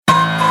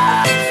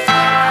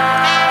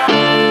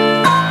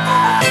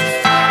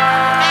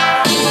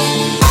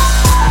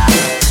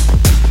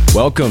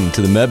Welcome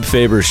to the Meb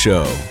Faber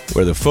Show,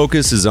 where the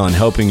focus is on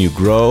helping you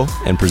grow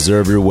and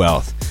preserve your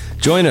wealth.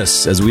 Join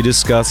us as we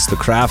discuss the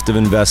craft of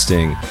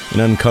investing and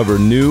uncover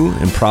new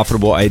and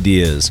profitable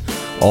ideas,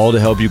 all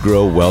to help you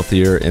grow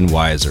wealthier and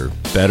wiser.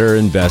 Better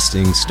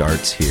investing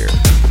starts here.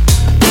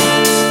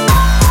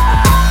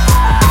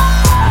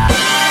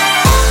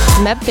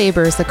 Meb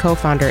Faber is the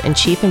co-founder and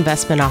chief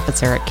investment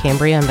officer at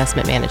Cambria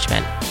Investment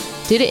Management.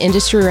 Due to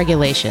industry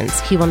regulations,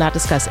 he will not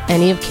discuss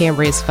any of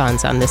Cambria's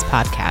funds on this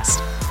podcast.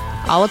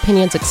 All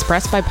opinions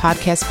expressed by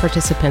podcast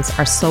participants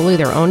are solely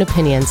their own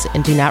opinions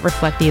and do not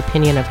reflect the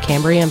opinion of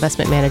Cambria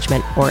Investment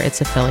Management or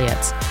its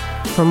affiliates.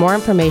 For more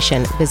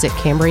information, visit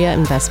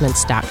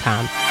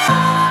CambriaInvestments.com.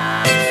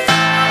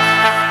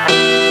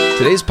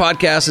 Today's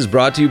podcast is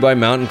brought to you by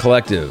Mountain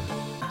Collective.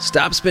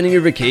 Stop spending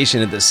your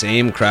vacation at the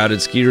same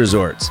crowded ski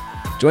resorts.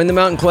 Join the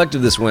Mountain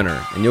Collective this winter,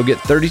 and you'll get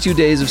 32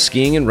 days of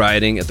skiing and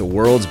riding at the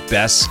world's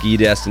best ski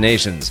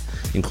destinations,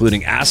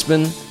 including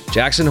Aspen,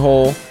 Jackson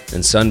Hole,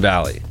 and Sun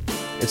Valley.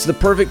 It's the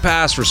perfect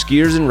pass for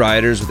skiers and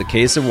riders with a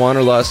case of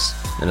wanderlust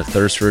and a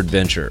thirst for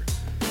adventure.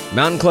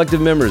 Mountain Collective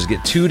members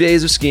get 2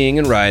 days of skiing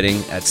and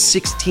riding at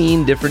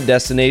 16 different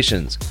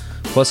destinations,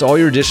 plus all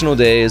your additional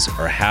days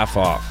are half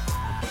off.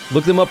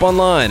 Look them up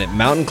online at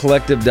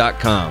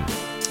mountaincollective.com.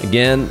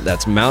 Again,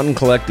 that's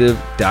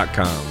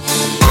mountaincollective.com.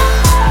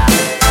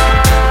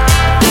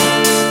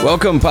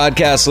 Welcome,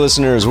 podcast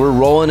listeners. We're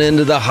rolling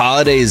into the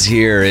holidays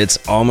here. It's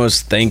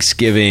almost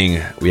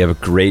Thanksgiving. We have a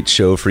great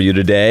show for you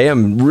today.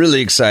 I'm really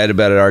excited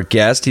about it. Our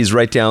guest, he's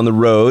right down the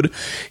road.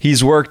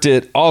 He's worked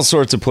at all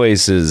sorts of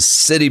places,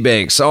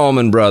 Citibank,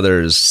 Salomon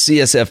Brothers,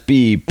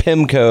 CSFB,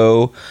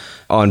 PIMCO,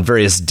 on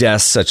various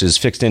desks such as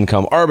fixed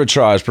income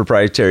arbitrage,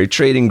 proprietary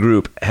trading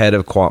group, head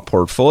of quant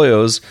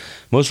portfolios.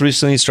 Most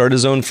recently, he started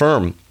his own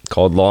firm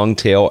called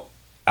Longtail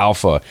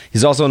Alpha.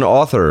 He's also an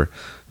author,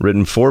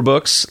 written 4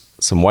 books,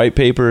 some white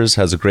papers,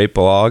 has a great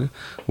blog.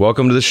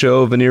 Welcome to the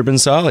show,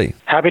 Bhansali.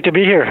 Happy to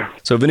be here.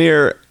 So,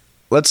 Veneer,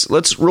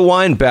 let's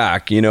rewind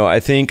back. You know, I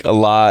think a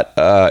lot,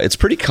 it's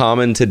pretty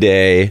common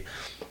today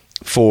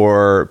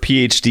for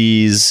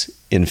PhDs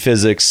in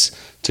physics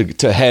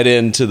to head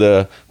into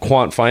the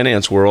quant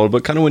finance world,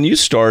 but kind of when you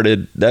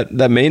started,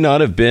 that may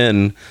not have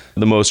been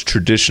the most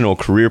traditional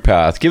career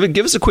path. Give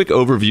us a quick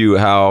overview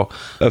how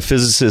a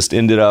physicist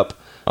ended up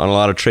on a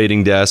lot of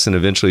trading desks and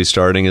eventually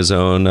starting his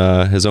own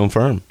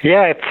firm.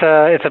 Yeah,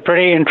 it's a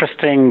pretty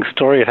interesting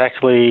story. It's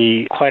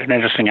actually quite an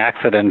interesting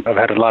accident. I've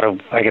had a lot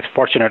of, I guess,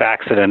 fortunate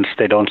accidents.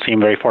 They don't seem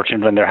very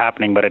fortunate when they're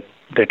happening, but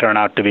they turn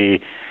out to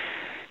be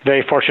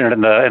very fortunate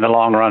in the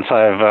long run. So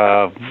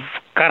I've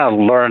kind of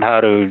learned how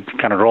to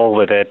kind of roll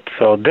with it.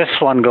 So this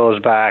one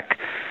goes back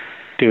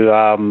to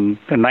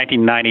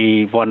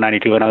 1991,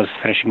 92 when I was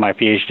finishing my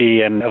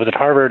PhD, and I was at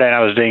Harvard and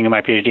I was doing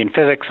my PhD in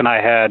physics, and I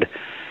had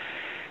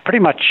pretty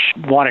much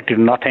wanted to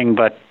do nothing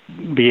but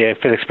be a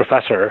physics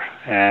professor.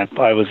 And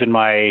I was in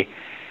my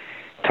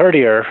third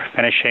year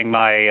finishing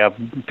my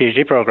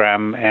PhD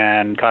program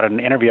and got an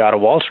interview out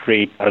of Wall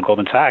Street at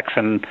Goldman Sachs.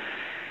 And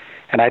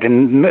I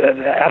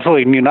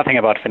absolutely knew nothing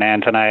about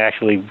finance, and I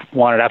actually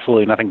wanted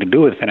absolutely nothing to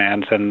do with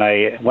finance. And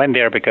I went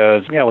there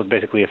because it was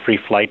basically a free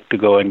flight to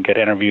go and get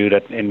interviewed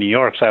in New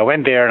York. So I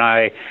went there and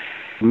I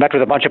met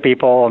with a bunch of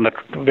people on the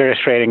various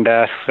trading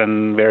desks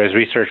and various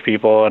research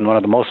people, and one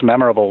of the most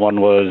memorable one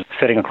was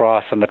sitting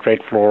across on the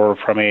trade floor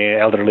from a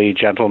elderly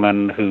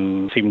gentleman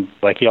who seemed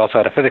like he also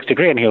had a physics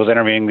degree, and he was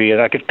interviewing me, and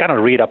I could kind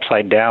of read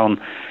upside down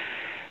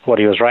what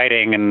he was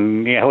writing,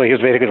 and what he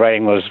was basically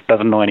writing was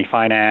doesn't know any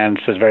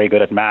finance, is very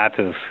good at math,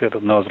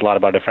 knows a lot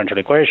about differential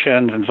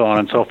equations, and so on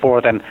and so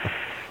forth. And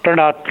turned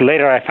out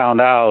later I found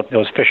out it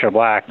was Fisher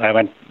Black. I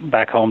went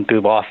back home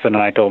to Boston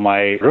and I told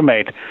my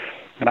roommate,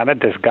 and I met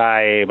this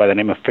guy by the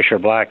name of Fisher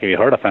Black, if you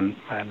heard of him.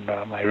 And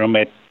my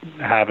roommate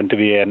happened to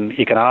be an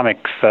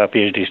economics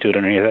PhD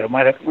student. And he said,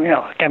 I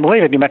can't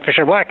believe it, you met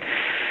Fisher Black.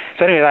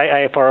 So anyways,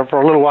 I for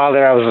a little while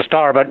there, I was a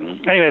star. But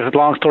anyways,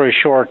 long story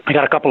short, I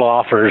got a couple of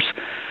offers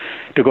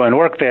to go and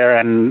work there.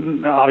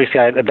 And obviously,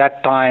 at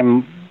that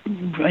time,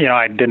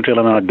 I didn't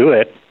really want to do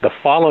it. The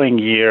following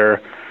year,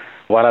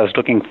 while I was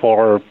looking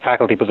for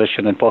faculty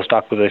positions and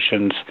postdoc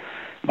positions,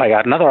 I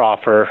got another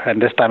offer,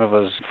 and this time it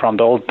was from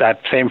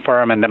that same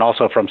firm and then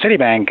also from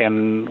Citibank,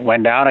 and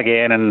went down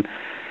again, and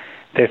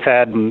they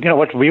said,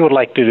 what we would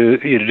like you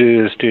to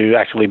do is to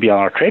actually be on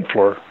our trade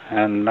floor.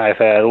 And I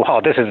said,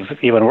 wow, this is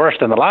even worse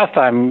than the last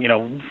time.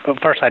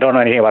 First, I don't know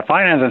anything about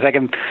finance, and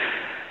second,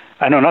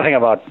 I know nothing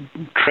about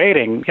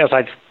trading. So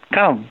I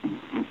kind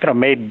of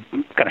made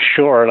kind of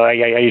sure, like,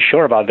 are you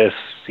sure about this?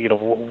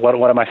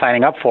 What am I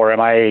signing up for?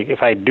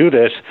 If I do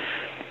this,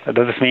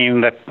 does this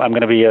mean that I'm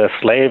going to be a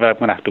slave? I'm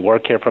going to have to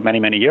work here for many,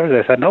 many years?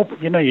 They said, nope,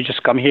 you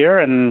just come here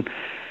and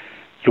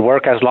you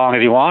work as long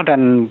as you want.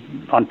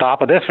 And on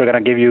top of this, we're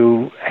going to give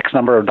you X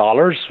number of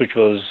dollars, which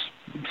was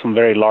some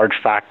very large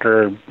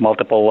factor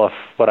multiple of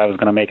what I was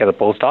going to make as a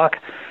postdoc.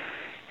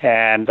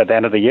 And at the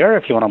end of the year,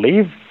 if you want to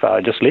leave,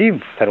 just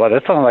leave. I said, well,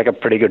 that sounds like a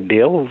pretty good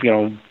deal.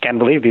 Can't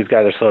believe these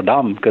guys are so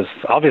dumb, because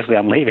obviously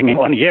I'm leaving in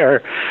 1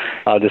 year.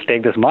 I'll just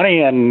take this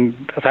money.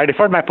 And so I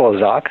deferred my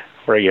postdoc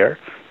for a year.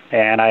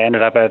 And I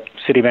ended up at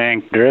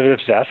Citibank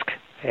derivatives desk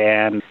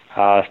and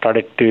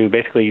started to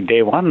basically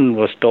day one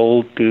was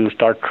told to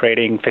start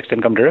trading fixed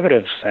income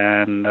derivatives.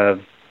 And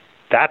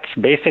that's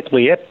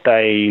basically it.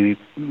 I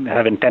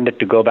have intended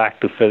to go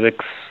back to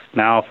physics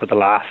now for the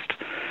last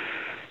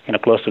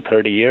close to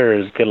 30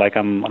 years. Feel like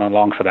I'm on a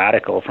long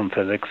sabbatical from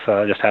physics.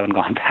 Just haven't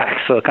gone back.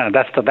 So kind of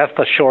that's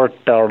the short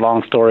or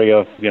long story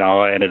of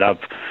I ended up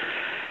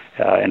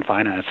in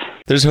finance.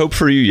 There's hope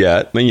for you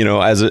yet.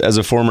 As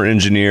a former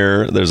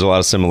engineer, there's a lot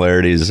of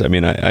similarities. I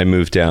mean, I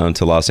moved down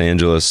to Los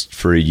Angeles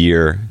for a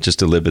year just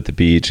to live at the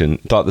beach and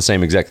thought the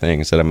same exact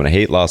thing. Said I'm going to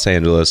hate Los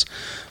Angeles.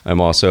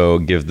 I'm also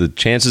give the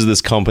chances of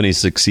this company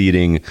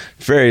succeeding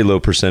very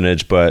low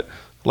percentage, but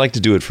like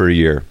to do it for a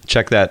year.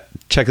 Check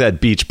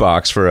that beach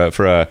box for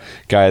a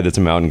guy that's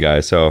a mountain guy.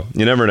 So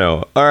you never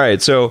know. All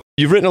right. So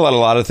you've written a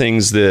lot of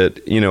things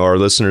that our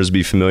listeners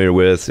be familiar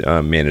with,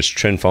 managed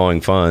trend following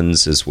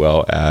funds as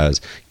well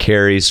as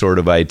carry sort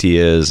of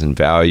ideas and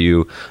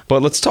value.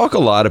 But let's talk a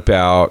lot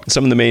about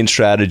some of the main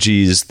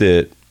strategies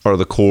that are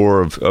the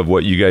core of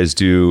what you guys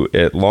do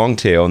at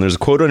Longtail. And there's a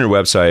quote on your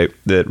website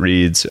that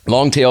reads,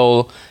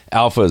 Longtail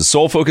Alpha's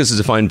sole focus is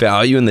to find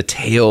value in the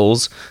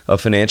tails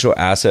of financial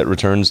asset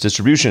returns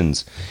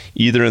distributions,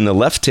 either in the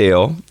left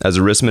tail as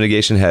a risk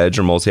mitigation hedge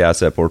or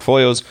multi-asset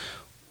portfolios,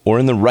 or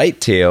in the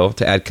right tail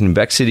to add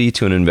convexity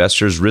to an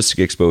investor's risk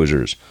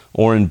exposures,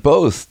 or in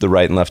both the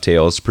right and left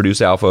tails to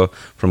produce alpha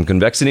from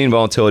convexity and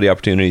volatility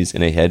opportunities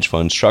in a hedge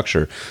fund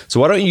structure. So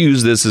why don't you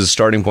use this as a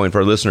starting point for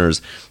our listeners,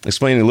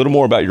 explaining a little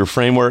more about your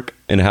framework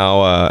and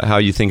how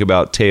you think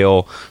about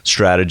tail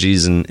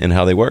strategies and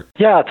how they work?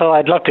 Yeah, so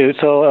I'd love to.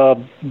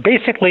 So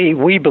basically,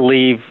 we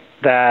believe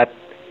that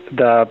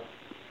the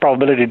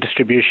probability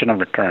distribution of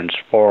returns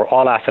for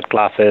all asset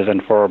classes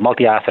and for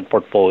multi-asset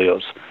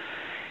portfolios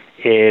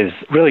is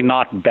really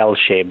not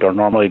bell-shaped or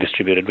normally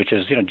distributed, which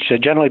is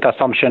generally the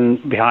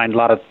assumption behind a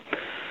lot of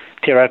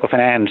theoretical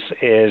finance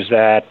is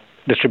that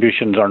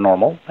distributions are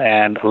normal,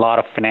 and a lot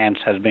of finance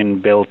has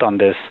been built on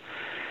this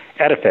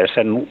edifice.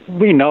 And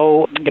we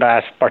know,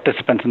 as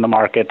participants in the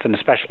markets, and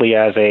especially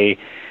as a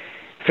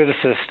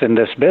physicist in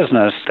this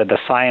business, that the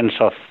science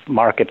of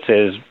markets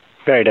is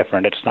very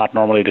different. It's not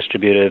normally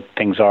distributed.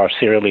 Things are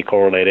serially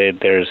correlated.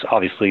 There's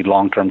obviously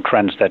long-term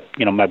trends that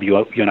maybe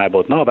you and I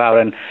both know about,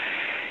 and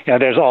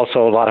there's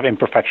also a lot of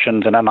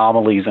imperfections and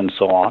anomalies and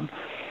so on.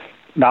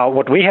 Now,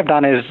 what we have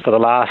done is for the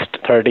last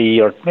 30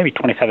 or maybe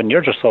 27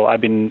 years or so, I've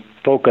been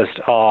focused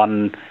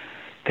on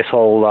this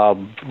whole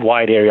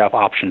wide area of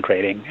option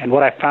trading. And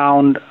what I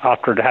found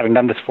after having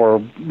done this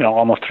for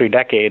almost 3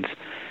 decades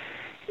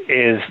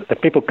is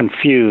that people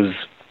confuse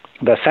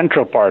the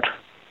central part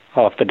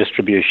of the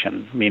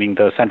distribution, meaning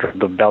the center of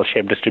the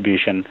bell-shaped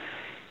distribution,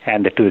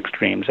 and the two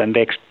extremes, and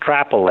they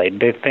extrapolate.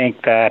 They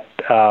think that,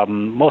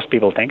 most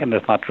people think, and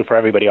that's not true for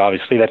everybody,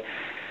 obviously, that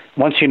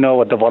once you know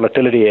what the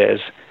volatility is,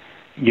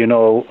 you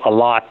know a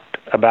lot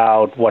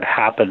about what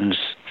happens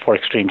for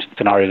extreme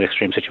scenarios,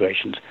 extreme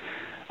situations.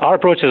 Our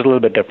approach is a little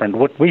bit different.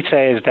 What we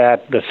say is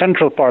that the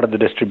central part of the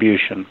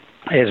distribution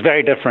is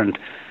very different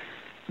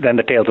than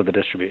the tails of the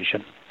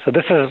distribution. So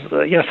this is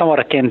somewhat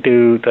akin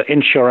to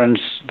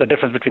the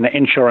difference between the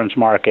insurance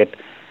market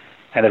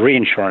and the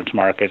reinsurance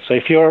market. So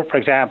if you're, for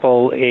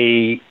example,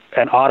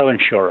 an auto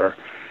insurer,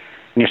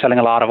 and you're selling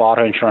a lot of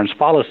auto insurance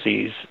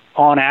policies,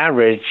 on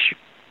average,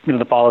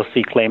 the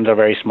policy claims are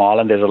very small,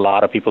 and there's a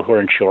lot of people who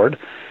are insured.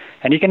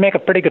 And you can make a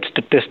pretty good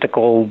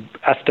statistical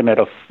estimate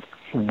of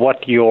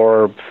what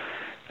your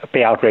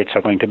payout rates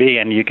are going to be,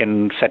 and you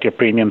can set your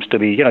premiums to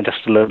be,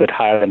 just a little bit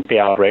higher than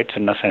payout rates,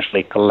 and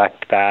essentially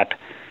collect that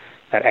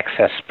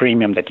excess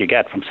premium that you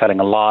get from selling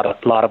a lot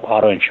of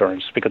auto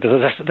insurance, because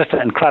there's just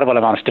an incredible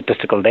amount of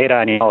statistical data,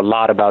 and you know a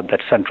lot about that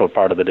central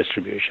part of the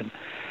distribution.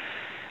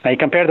 Now you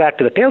compare that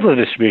to the tails of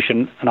the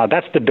distribution. Now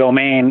that's the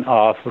domain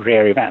of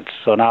rare events.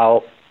 So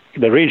now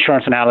the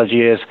reinsurance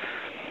analogy is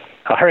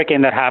a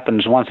hurricane that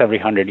happens once every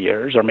 100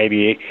 years, or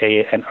maybe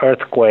an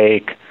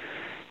earthquake,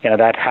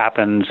 that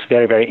happens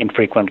very, very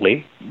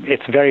infrequently.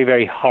 It's very,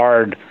 very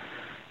hard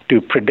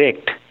to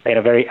predict in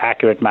a very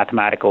accurate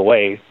mathematical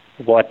way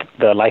what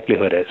the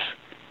likelihood is.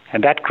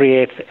 And that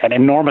creates an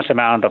enormous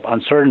amount of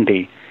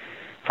uncertainty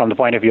from the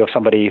point of view of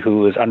somebody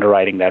who is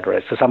underwriting that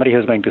risk. So somebody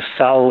who's going to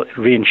sell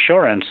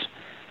reinsurance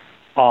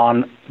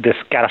on this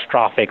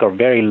catastrophic or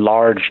very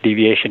large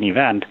deviation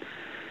event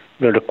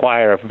will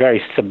require a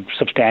very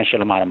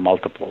substantial amount of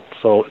multiple.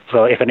 So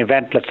if an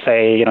event, let's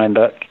say, in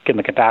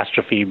the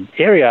catastrophe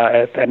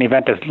area, an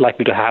event is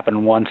likely to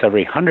happen once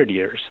every 100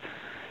 years,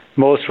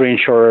 most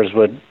reinsurers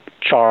would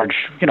charge,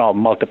 a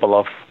multiple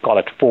of, call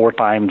it 4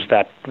 times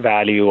that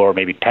value, or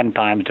maybe 10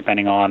 times,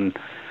 depending on,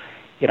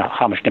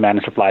 how much demand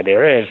and supply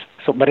there is.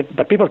 So,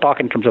 but people talk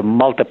in terms of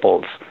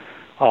multiples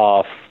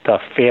of the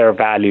fair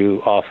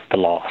value of the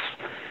loss.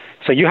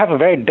 So you have a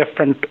very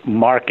different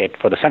market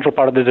for the central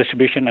part of the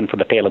distribution and for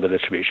the tail of the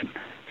distribution.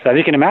 So as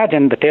you can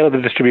imagine, the tail of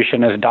the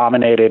distribution is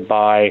dominated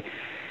by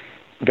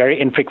very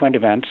infrequent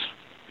events,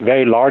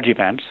 very large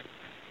events,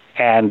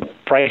 and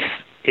price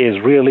is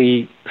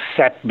really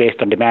set based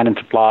on demand and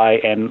supply,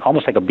 and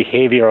almost like a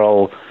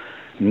behavioral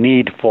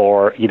need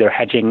for either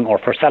hedging or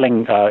for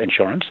selling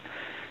insurance.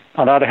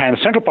 On the other hand,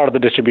 the central part of the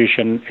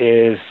distribution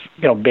is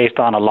based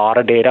on a lot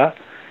of data,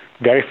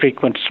 very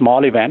frequent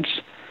small events,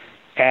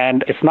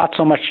 and it's not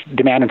so much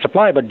demand and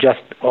supply, but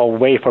just a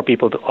way for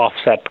people to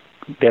offset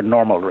their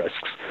normal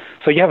risks.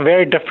 So you have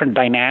very different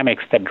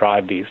dynamics that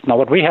drive these. Now,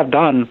 what we have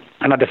done,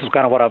 and this is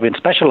kind of what I've been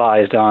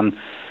specialized on,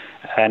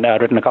 and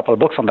I've written a couple of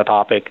books on the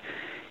topic,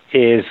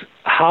 is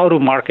how do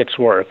markets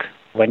work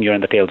when you're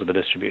in the tails of the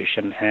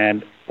distribution,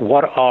 and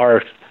what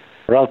are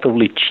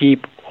relatively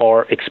cheap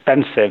or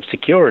expensive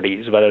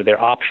securities, whether they're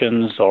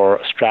options or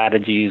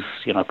strategies,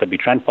 could be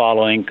trend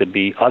following, could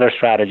be other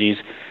strategies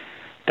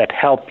that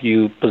help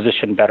you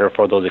position better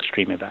for those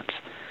extreme events.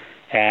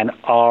 And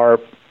our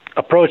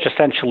approach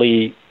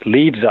essentially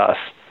leads us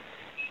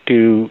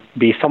to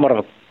be somewhat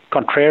of a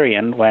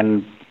contrarian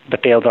when the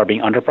tails are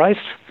being underpriced.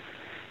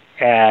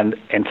 And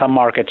in some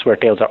markets where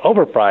tails are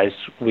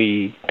overpriced,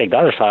 we take the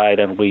other side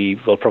and we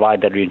will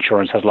provide that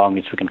reinsurance as long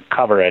as we can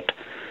cover it,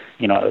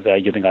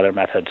 using other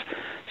methods.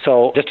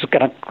 So just to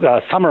kind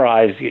of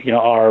summarize,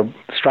 our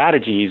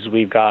strategies,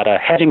 we've got a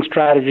hedging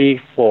strategy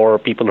for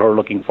people who are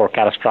looking for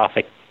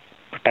catastrophic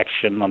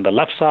protection on the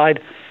left side.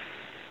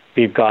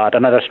 We've got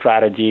another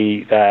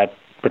strategy that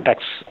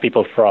protects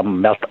people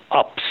from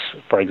melt-ups,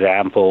 for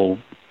example,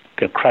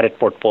 credit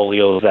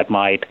portfolios that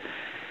might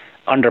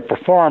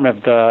underperform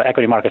if the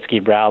equity markets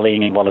keep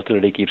rallying and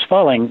volatility keeps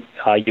falling.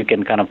 You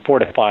can kind of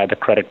fortify the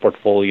credit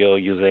portfolio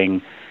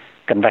using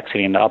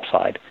convexity in the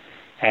upside.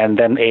 And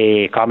then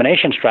a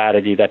combination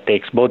strategy that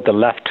takes both the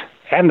left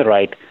and the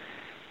right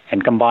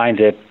and combines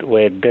it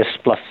with this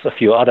plus a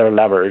few other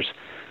levers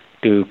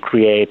to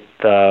create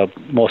the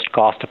most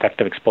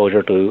cost-effective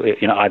exposure to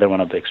either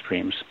one of the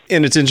extremes.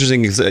 And it's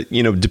interesting because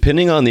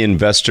depending on the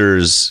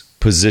investor's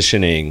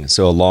positioning,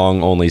 so a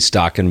long-only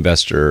stock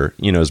investor,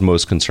 is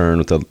most concerned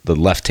with the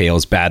left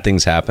tails, bad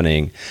things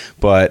happening.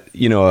 But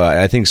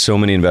I think so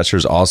many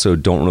investors also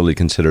don't really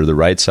consider the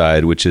right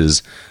side, which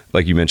is,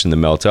 like you mentioned, the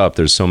melt up.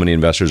 There's so many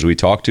investors we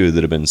talk to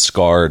that have been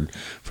scarred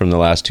from the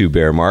last two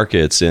bear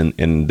markets,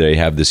 and they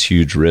have this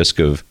huge risk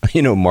of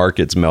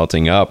markets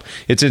melting up.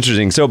 It's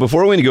interesting. So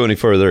before we go any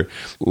further,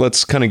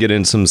 let's kind of get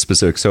into some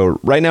specifics. So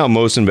right now,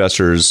 most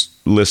investors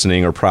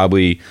listening are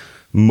probably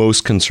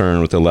most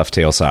concerned with the left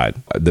tail side,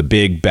 the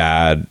big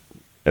bad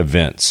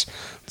events.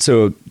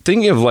 So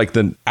thinking of like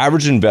the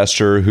average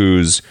investor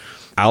who's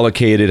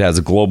allocated, has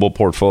a global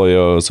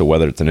portfolio, so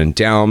whether it's an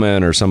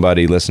endowment or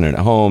somebody listening at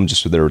home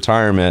just for their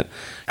retirement,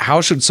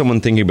 how should someone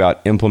think about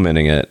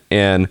implementing it?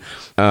 And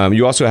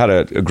you also had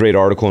a great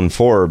article in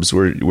Forbes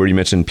where you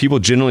mentioned people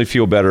generally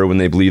feel better when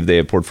they believe they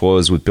have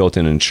portfolios with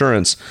built-in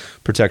insurance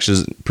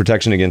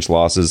protection against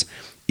losses,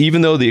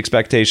 even though the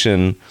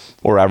expectation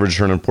or average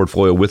return on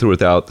portfolio with or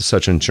without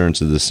such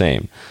insurance is the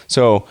same.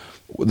 So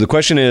the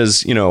question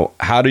is,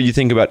 how do you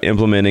think about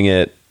implementing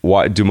it?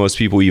 Why do most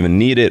people even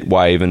need it?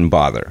 Why even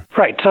bother?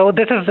 Right. So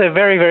this is a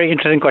very, very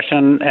interesting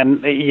question.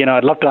 And,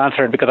 I'd love to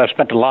answer it because I've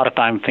spent a lot of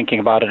time thinking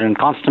about it and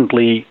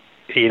constantly,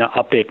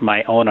 update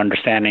my own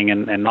understanding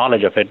and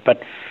knowledge of it.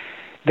 But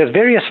there's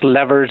various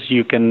levers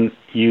you can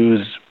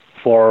use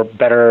for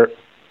better,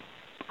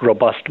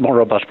 more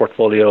robust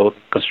portfolio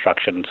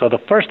construction. So the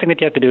first thing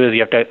that you have to do is you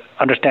have to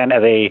understand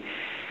as a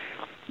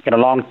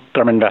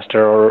long-term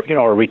investor or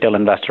a retail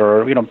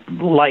investor, or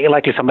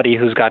likely somebody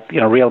who's got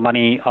real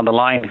money on the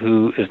line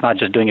who is not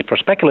just doing it for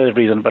speculative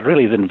reasons, but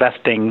really is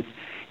investing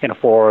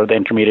for the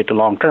intermediate to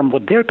long term.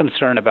 What they're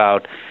concerned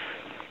about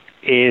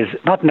is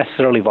not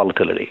necessarily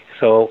volatility.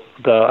 So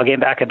the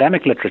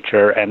academic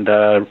literature and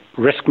the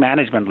risk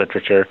management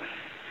literature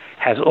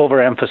has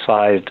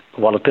overemphasized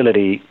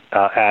volatility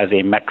as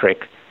a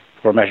metric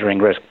for measuring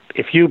risk.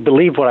 If you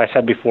believe what I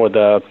said before,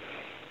 the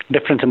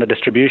difference in the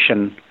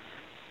distribution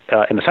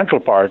in the central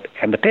part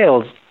and the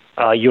tails,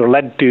 you're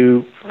led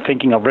to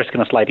thinking of risk in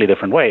a slightly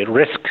different way.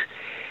 Risk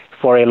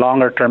for a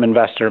longer-term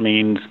investor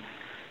means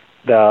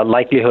the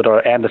likelihood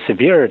and the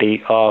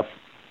severity of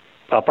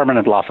a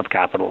permanent loss of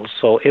capital.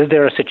 So is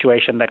there a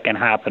situation that can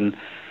happen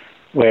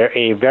where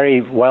a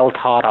very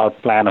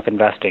well-thought-out plan of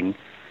investing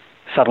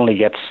suddenly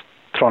gets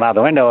thrown out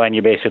the window and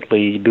you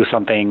basically do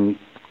something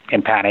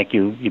in panic?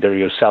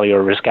 You sell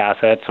your risk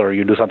assets or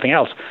you do something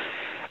else.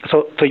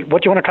 So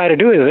what you want to try to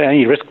do is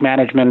any risk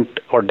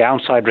management or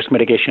downside risk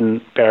mitigation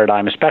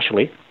paradigm,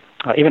 especially,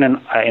 even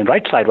in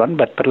right side one,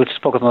 but let's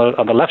focus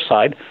on the left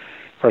side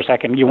for a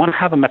second. You want to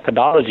have a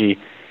methodology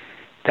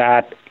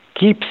that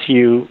keeps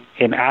you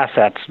in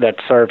assets that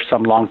serve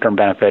some long-term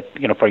benefit,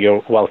 for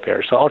your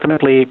welfare. So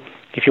ultimately,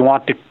 if you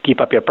want to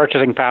keep up your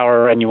purchasing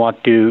power and you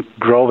want to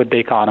grow with the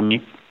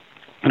economy,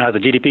 as the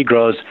GDP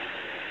grows,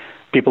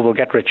 people will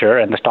get richer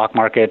and the stock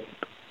market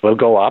will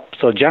go up.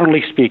 So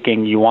generally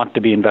speaking, you want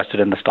to be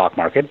invested in the stock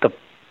market.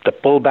 The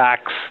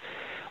pullbacks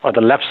or the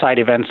left side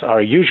events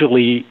are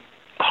usually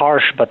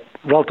harsh but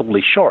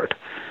relatively short,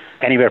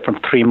 anywhere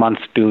from 3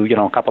 months to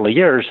a couple of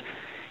years.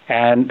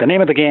 And the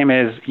name of the game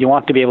is you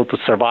want to be able to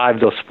survive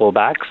those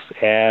pullbacks,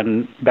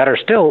 and better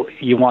still,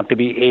 you want to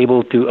be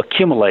able to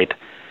accumulate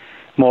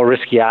more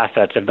risky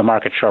assets if the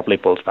market sharply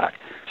pulls back.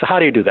 So how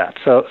do you do that?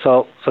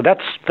 So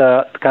that's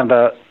the kind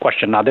of the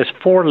question. Now, there's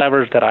 4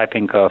 levers that I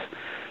think of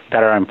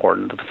that are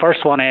important. The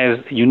first one is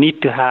you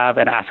need to have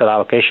an asset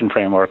allocation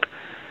framework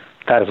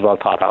that is well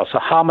thought out. So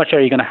how much are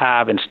you going to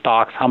have in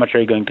stocks? How much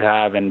are you going to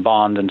have in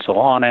bonds and so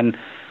on? And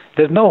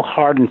there's no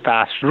hard and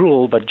fast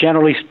rule, but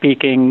generally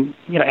speaking,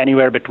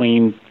 anywhere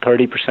between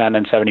 30%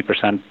 and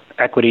 70%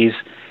 equities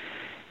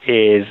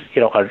is,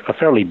 a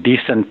fairly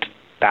decent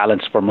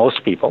balance for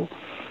most people.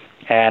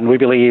 And we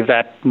believe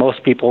that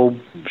most people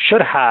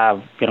should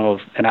have,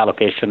 an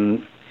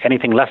allocation.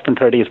 Anything less than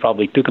 30 is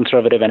probably too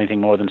conservative.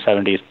 Anything more than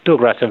 70 is too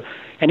aggressive.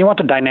 And you want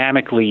to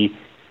dynamically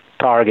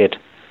target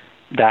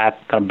that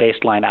kind of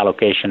baseline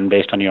allocation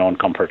based on your own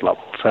comfort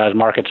level. So as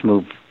markets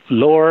move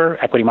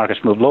lower, equity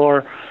markets move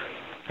lower,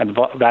 and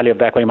the value of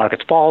the equity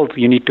markets falls,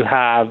 you need to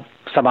have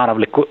some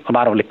amount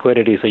of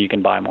liquidity so you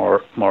can buy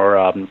more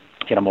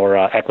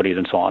equities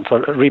and so on. So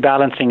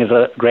rebalancing is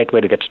a great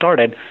way to get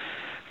started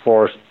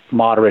for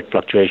moderate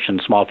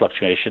fluctuations, small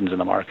fluctuations in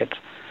the markets.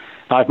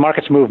 Now, if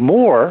markets move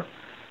more,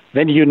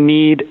 then you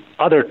need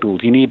other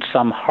tools. You need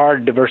some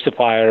hard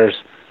diversifiers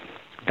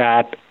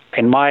that,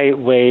 in my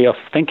way of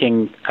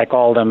thinking, I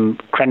call them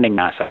trending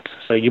assets.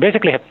 So you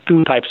basically have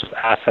 2 types of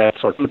assets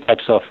or 2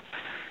 types of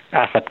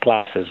asset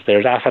classes.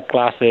 There's asset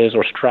classes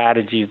or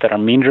strategies that are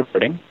mean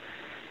reverting.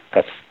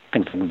 That's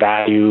things like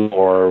value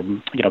or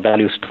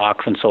value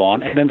stocks and so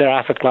on. And then there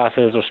are asset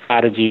classes or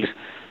strategies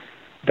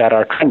that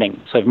are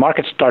trending. So if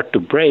markets start to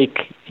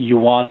break, you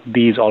want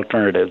these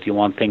alternatives. You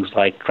want things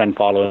like trend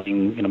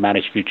following,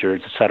 managed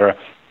futures, et cetera,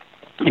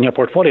 in your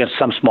portfolio,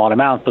 some small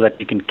amount so that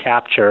you can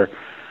capture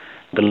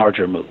the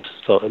larger moves.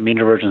 So mean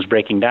reversion is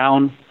breaking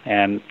down,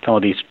 and some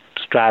of these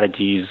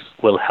strategies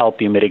will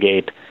help you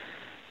mitigate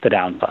the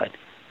downside.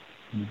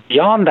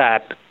 Beyond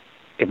that,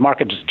 if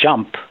markets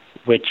jump,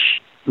 which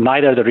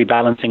neither the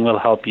rebalancing will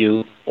help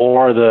you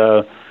or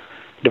the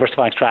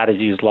diversifying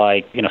strategies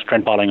like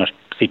trend following or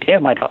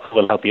CTA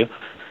will help you,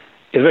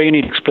 is where you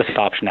need explicit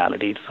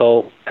optionality.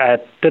 So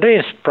at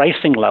today's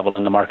pricing level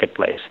in the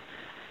marketplace,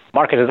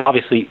 market is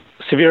obviously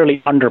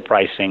severely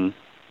underpricing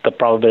the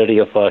probability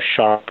of a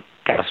sharp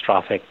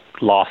catastrophic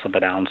loss on the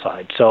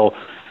downside. So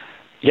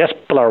yes,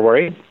 people are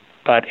worried,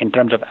 but in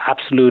terms of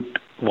absolute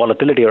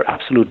volatility or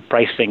absolute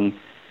pricing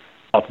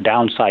of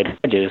downside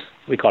hedges,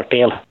 we call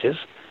tail hedges,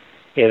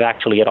 is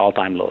actually at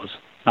all-time lows.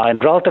 Now, in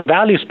relative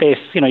value space,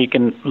 you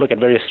can look at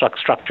various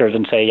structures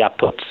and say,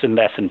 puts in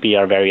the S&P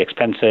are very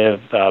expensive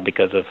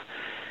because of,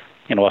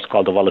 what's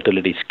called the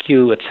volatility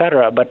skew, et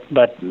cetera. But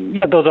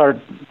those are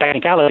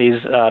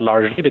technicalities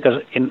largely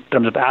because in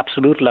terms of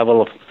absolute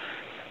level of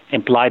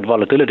implied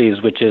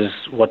volatilities, which is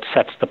what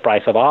sets the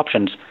price of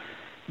options,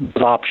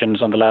 those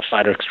options on the left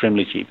side are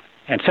extremely cheap.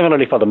 And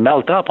similarly for the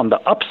melt up on the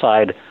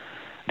upside,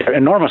 they're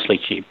enormously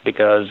cheap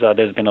because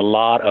there's been a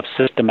lot of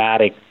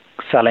systematic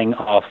selling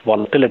of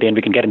volatility, and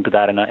we can get into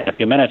that in a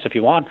few minutes if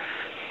you want,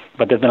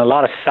 but there's been a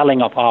lot of selling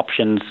of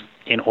options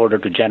in order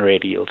to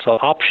generate yield. So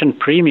option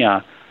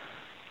premia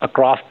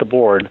across the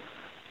board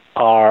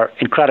are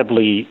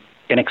incredibly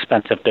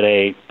inexpensive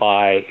today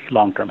by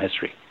long-term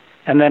history.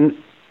 And then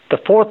the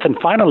fourth and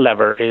final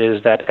lever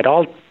is that at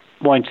all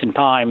points in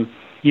time,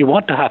 you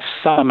want to have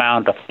some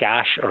amount of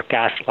cash or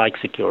cash-like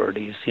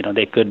securities.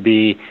 They could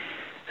be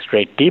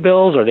straight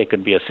T-bills, or they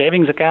could be a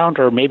savings account,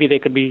 or maybe they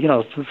could be,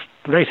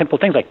 very simple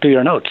things like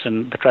 2-year notes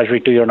and the Treasury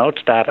 2-year notes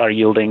that are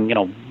yielding,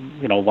 1.6,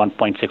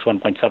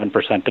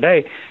 1.7%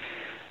 today,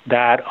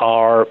 that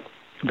are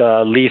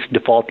the least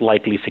default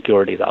likely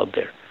securities out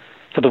there.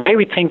 So the way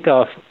we think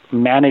of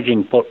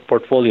managing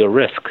portfolio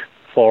risk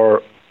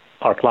for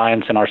our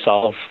clients and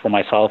ourselves, for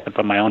myself and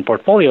for my own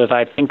portfolio, is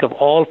I think of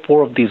all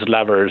 4 of these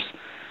levers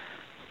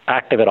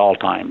active at all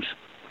times,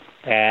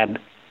 and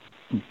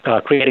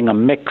creating a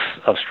mix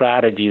of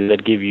strategies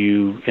that give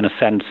you, in a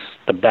sense,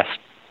 the best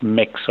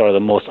mix or the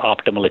most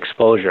optimal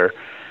exposure.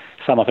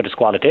 Some of it is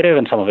qualitative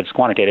and some of it is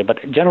quantitative, but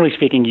generally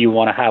speaking, you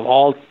want to have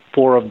all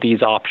 4 of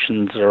these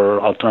options or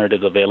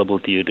alternatives available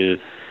to you to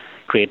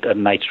create a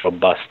nice,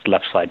 robust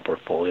left side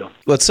portfolio.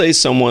 Let's say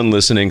someone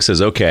listening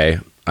says, okay,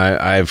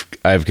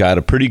 I've got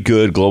a pretty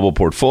good global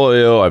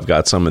portfolio. I've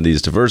got some of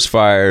these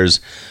diversifiers,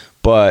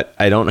 but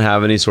I don't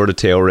have any sort of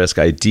tail risk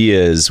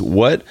ideas.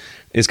 What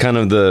is kind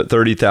of the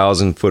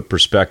 30,000 foot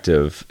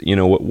perspective?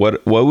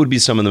 What would be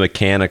some of the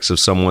mechanics of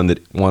someone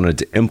that wanted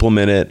to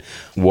implement it?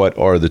 What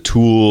are the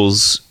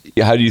tools?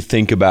 How do you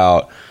think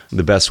about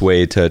the best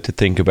way to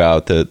think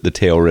about the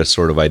tail risk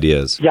sort of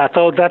ideas? Yeah,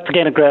 so that's,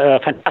 again, a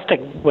fantastic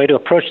way to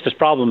approach this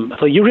problem.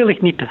 So you really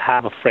need to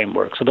have a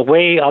framework. So the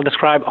way I'll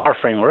describe our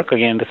framework,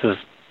 again, this is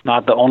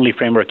not the only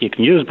framework you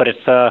can use, but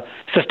it's a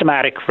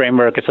systematic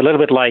framework. It's a little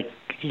bit like,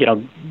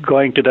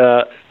 going to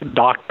the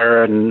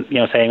doctor and,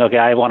 saying, okay,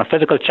 I want a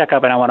physical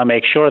checkup and I want to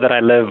make sure that I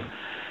live,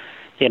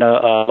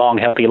 a long,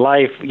 healthy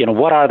life.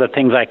 What are the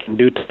things I can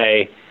do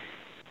today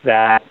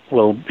that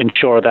will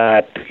ensure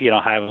that,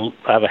 I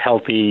have a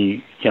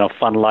healthy,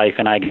 fun life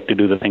and I get to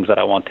do the things that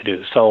I want to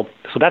do. So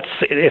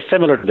it's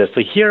similar to this.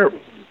 So here,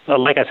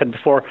 like I said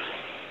before,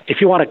 if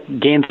you want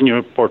gains in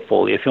your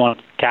portfolio, if you want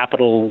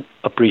capital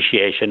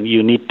appreciation,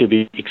 you need to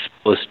be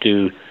exposed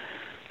to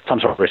some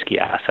sort of risky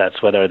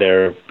assets, whether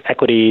they're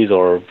equities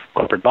or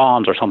corporate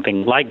bonds or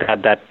something like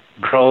that, that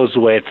grows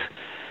with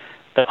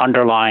the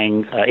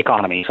underlying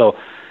economy. So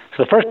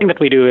the first thing that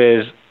we do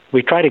is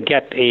we try to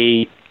get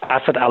a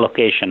asset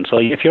allocation. So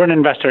if you're an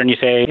investor and you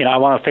say, I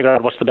want to figure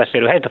out what's the best way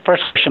to hedge, the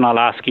first question I'll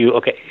ask you,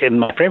 in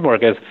my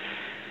framework is,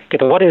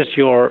 what is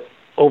your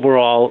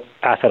overall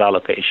asset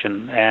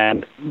allocation?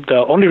 And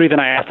the only reason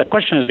I ask that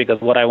question is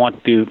because what I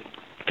want to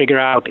figure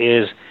out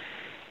is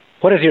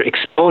what is your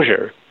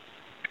exposure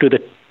to the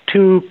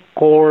two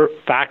core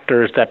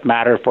factors that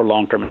matter for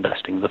long-term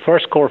investing. The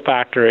first core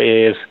factor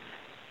is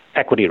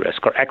equity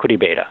risk or equity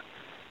beta.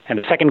 And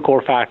the second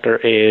core factor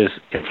is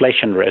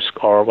inflation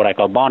risk or what I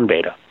call bond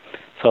beta.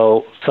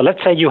 So let's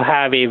say you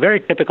have a very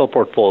typical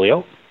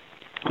portfolio,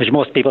 which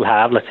most people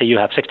have. Let's say you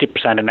have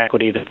 60% in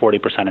equities and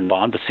 40% in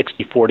bonds, the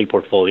 60-40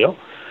 portfolio.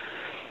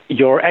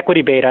 Your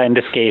equity beta in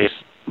this case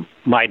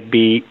might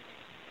be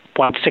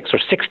 0.6 or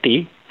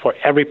 60. For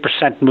every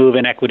percent move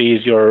in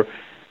equities, your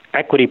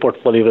equity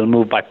portfolio will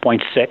move by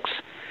 0.6.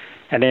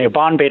 And then your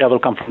bond beta will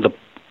come from the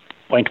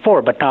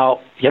 0.4. But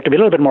now you have to be a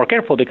little bit more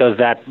careful because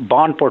that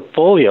bond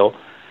portfolio,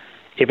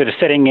 if it is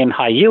sitting in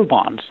high-yield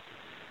bonds,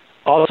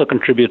 also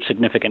contributes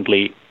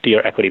significantly to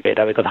your equity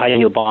beta because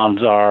high-yield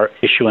bonds are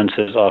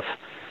issuances of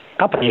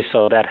companies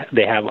so that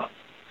they have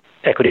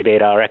equity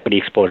beta or equity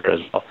exposure as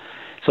well.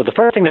 So the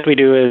first thing that we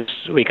do is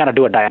we kind of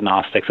do a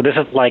diagnostic. So this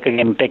is like,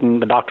 again,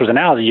 taking the doctor's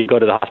analogy. You go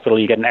to the hospital,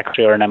 you get an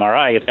X-ray or an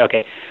MRI. You say,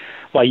 okay,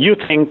 well, you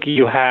think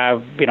you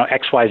have,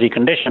 XYZ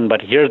condition,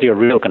 but here's your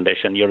real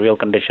condition. Your real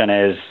condition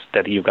is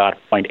that you've got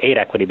 0.8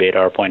 equity beta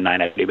or 0.9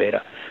 equity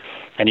beta.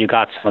 And you've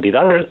got some of these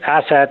other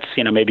assets.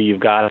 Maybe you've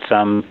got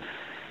some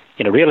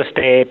real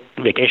estate,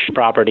 vacation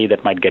property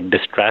that might get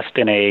distressed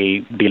in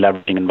a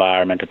deleveraging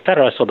environment, et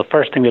cetera. So the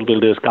first thing that we'll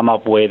do is come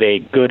up with a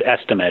good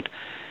estimate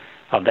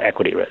of the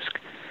equity risk.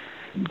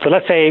 So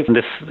let's say in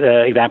this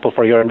example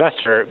for your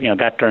investor,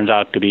 that turns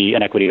out to be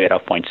an equity beta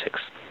of 0.6.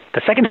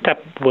 The second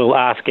step we'll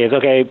ask is,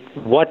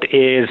 what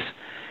is,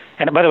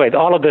 and by the way,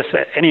 all of this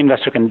any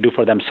investor can do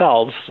for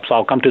themselves. So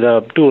I'll come to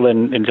the tool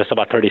in just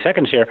about 30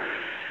 seconds here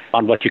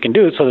on what you can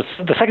do. So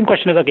the second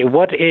question is,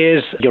 what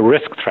is your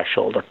risk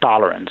threshold or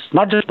tolerance?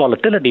 Not just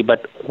volatility,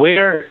 but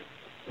where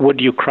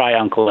would you cry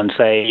uncle and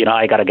say,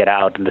 I got to get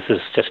out and this is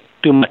just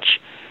too much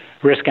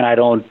risk and I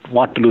don't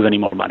want to lose any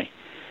more money.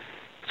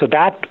 So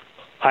that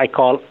I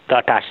call the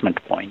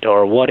attachment point,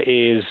 or what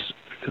is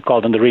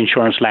called in the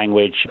reinsurance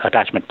language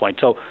attachment point.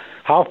 So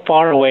how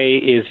far away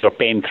is your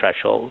pain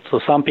threshold?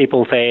 So some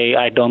people say,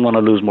 I don't want to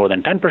lose more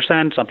than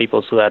 10%. Some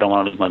people say, I don't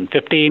want to lose more than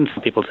 15%.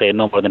 Some people say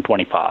no more than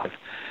 25%.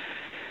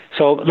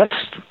 So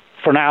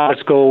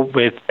let's go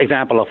with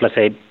example of, let's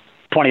say,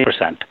 20%.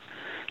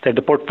 So if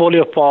the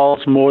portfolio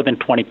falls more than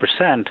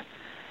 20%,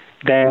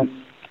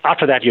 then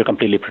after that, you're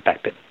completely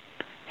protected.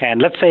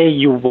 And let's say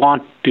you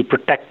want to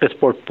protect this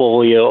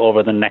portfolio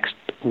over the next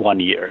 1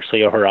 year. So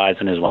your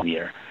horizon is 1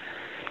 year.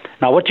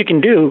 Now, what you can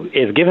do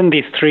is, given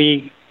these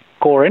three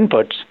core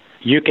inputs,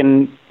 you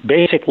can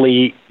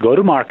basically go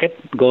to market,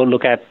 go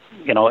look at,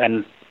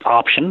 an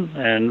option,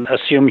 and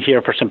assume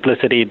here for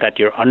simplicity that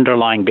your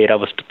underlying beta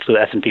was to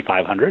the S&P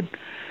 500.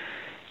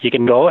 You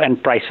can go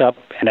and price up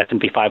an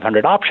S&P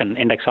 500 option,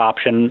 index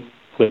option,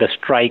 with a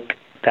strike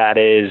that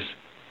is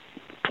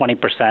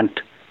 20%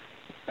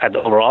 at the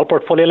overall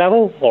portfolio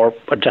level, or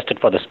adjusted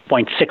for this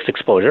 0.6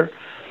 exposure,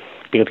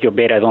 because your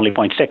beta is only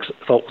 0.6.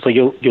 So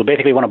you'll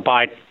basically want to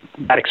buy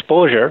that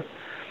exposure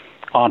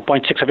on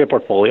 0.6 of your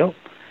portfolio,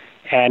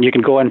 and you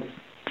can go and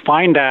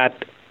find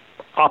that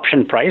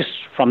option price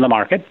from the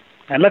market.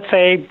 And let's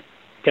say,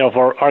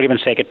 for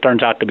argument's sake, it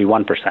turns out to be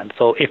 1%.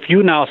 So if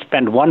you now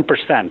spend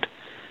 1%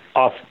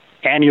 of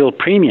annual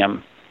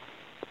premium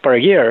per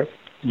year,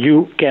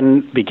 you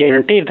can be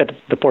guaranteed that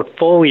the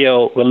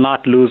portfolio will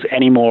not lose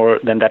any more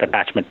than that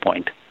attachment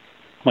point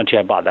once you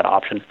have bought that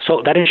option.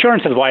 So that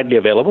insurance is widely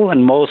available,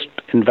 and most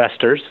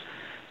investors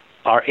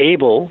are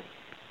able,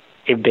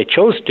 if they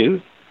chose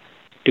to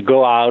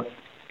go out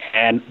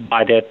and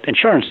buy that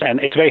insurance. And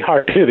it's very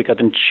hard to do because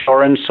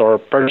insurance or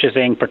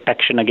purchasing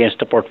protection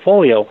against a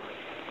portfolio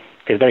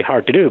is very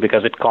hard to do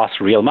because it costs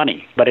real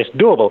money, but it's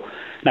doable.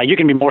 Now, you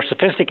can be more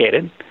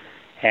sophisticated,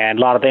 and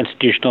a lot of the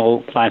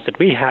institutional clients that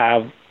we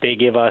have, they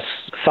give us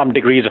some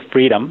degrees of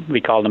freedom. We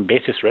call them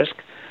basis risk,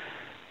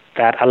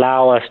 that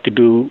allow us to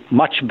do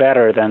much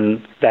better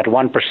than that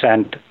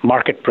 1%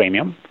 market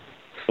premium.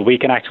 So we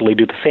can actually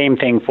do the same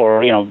thing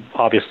for,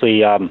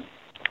 obviously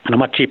in a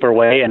much cheaper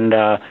way and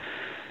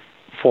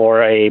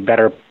for a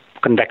better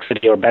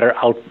convexity or better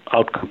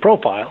outcome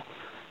profile.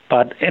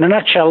 But in a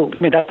nutshell,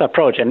 that's the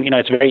approach, and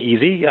it's very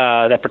easy.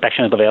 That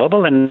protection is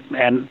available,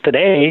 and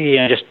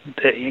today, just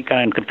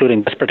kind of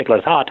concluding this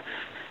particular thought,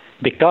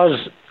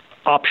 because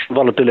option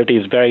volatility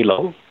is very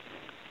low,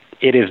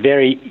 it is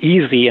very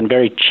easy and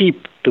very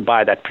cheap to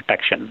buy that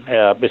protection,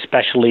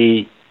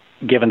 especially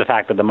given the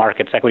fact that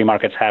the equity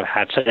markets have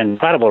had such an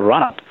incredible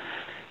run up.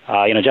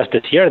 Just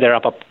this year they're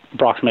up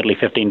approximately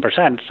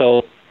 15%.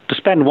 So to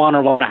spend 1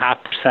 or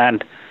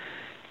 1.5%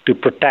 to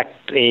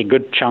protect a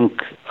good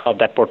chunk of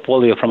that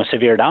portfolio from a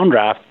severe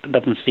downdraft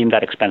doesn't seem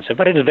that expensive,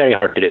 but it is very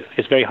hard to do.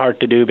 It's very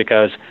hard to do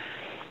because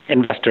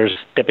investors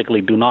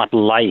typically do not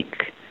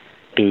like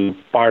to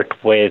part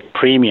with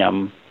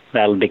premium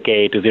that'll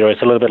decay to zero.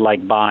 It's a little bit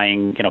like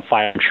buying,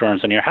 fire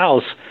insurance on your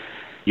house.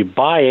 You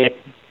buy it,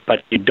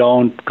 but you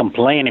don't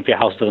complain if your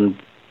house doesn't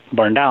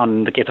burn down.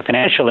 In the case of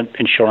financial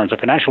insurance or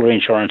financial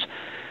reinsurance,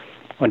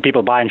 when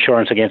people buy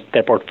insurance against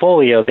their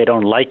portfolio, they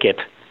don't like it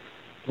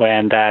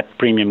when that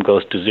premium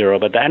goes to zero.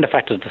 But the end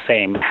effect is the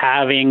same.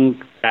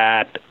 Having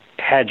that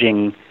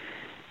hedging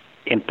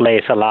in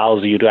place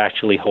allows you to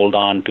actually hold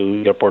on to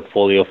your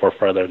portfolio for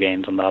further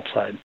gains on the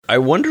upside. I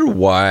wonder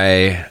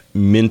why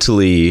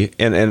mentally,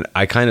 and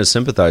I kind of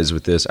sympathize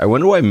with this, I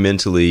wonder why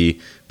mentally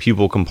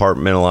people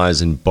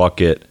compartmentalize and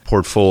bucket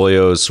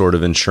portfolios, sort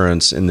of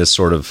insurance in this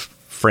sort of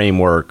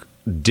framework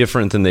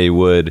different than they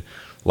would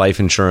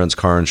life insurance,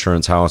 car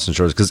insurance, house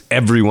insurance, because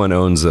everyone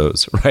owns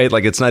those, right?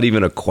 Like it's not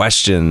even a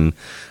question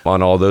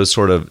on all those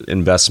sort of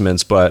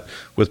investments. But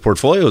with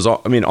portfolios,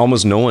 I mean,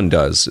 almost no one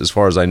does, as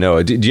far as I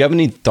know. Do you have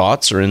any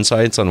thoughts or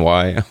insights on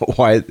why,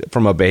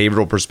 from a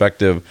behavioral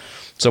perspective,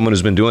 someone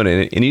who's been doing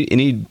it,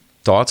 any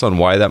thoughts on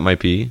why that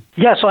might be?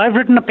 Yeah, so I've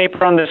written a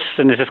paper on this,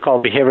 and this is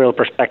called Behavioral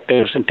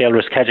Perspectives in Tail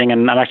Risk Hedging,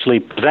 and I'm actually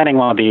presenting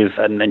one of these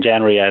in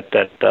January at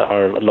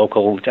our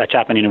local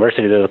Chapman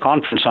University. There's a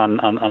conference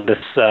on this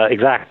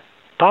exact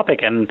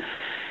topic, and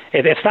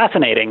it's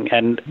fascinating.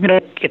 And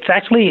it's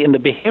actually in the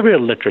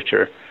behavioral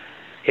literature,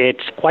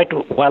 it's quite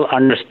well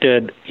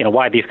understood,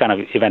 why these kind of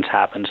events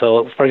happen.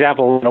 So, for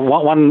example,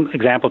 one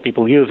example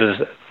people use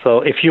is,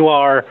 so if you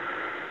are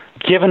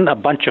given a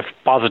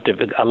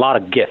lot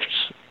of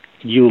gifts,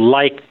 you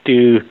like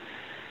to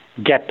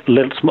get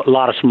a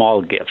lot of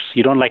small gifts.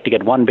 You don't like to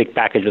get one big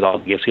package with all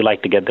the gifts. You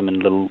like to get them in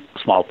little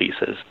small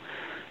pieces.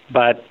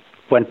 But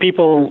when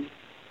people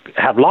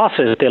have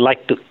losses, they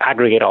like to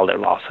aggregate all their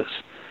losses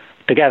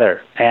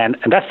together, and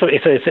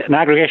it's an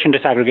aggregation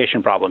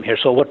disaggregation problem here.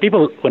 So when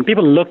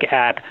people look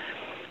at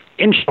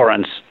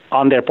insurance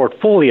on their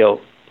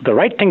portfolio, the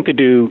right thing to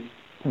do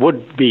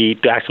would be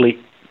to actually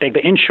take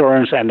the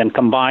insurance and then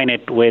combine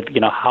it with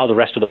how the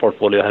rest of the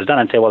portfolio has done,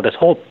 and say, well, this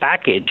whole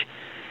package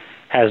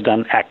has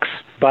done X.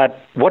 But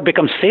what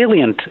becomes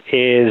salient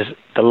is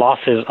the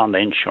losses on the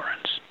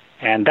insurance,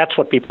 and that's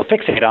what people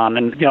fixate on.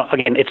 And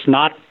again, it's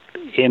not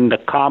in the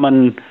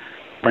common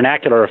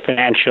vernacular of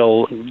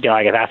financial,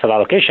 asset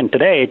allocation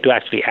today to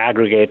actually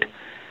aggregate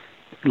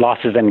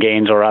losses and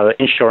gains, or rather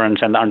insurance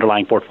and the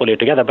underlying portfolio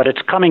together, but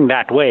it's coming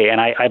that way. And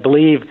I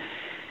believe,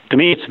 to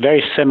me, it's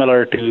very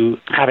similar to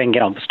having,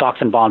 stocks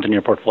and bonds in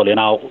your portfolio.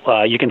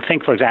 Now, you can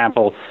think, for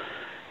example,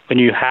 when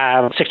you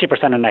have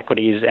 60% in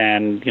equities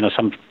and,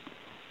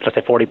 let's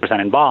say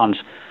 40% in bonds,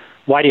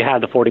 why do you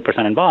have the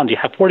 40% in bonds? You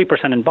have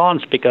 40% in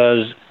bonds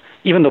because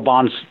even though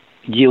bonds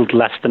yield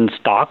less than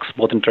stocks,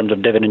 both in terms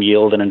of dividend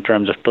yield and in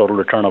terms of total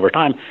return over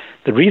time,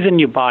 the reason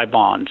you buy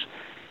bonds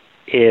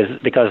is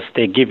because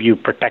they give you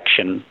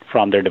protection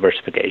from their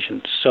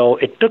diversification. So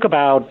it took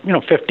about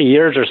 50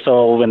 years or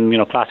so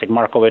when classic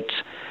Markowitz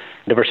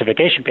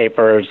diversification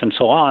papers and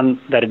so on,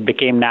 that it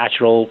became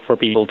natural for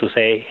people to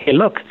say, hey,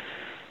 look,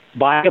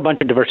 buying a bunch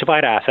of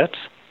diversified assets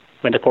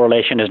when the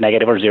correlation is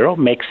negative or zero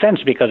makes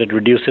sense because it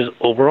reduces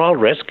overall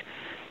risk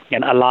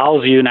and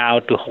allows you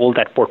now to hold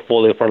that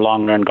portfolio for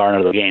longer and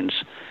garner the gains.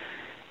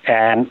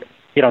 And,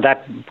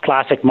 that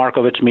classic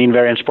Markowitz mean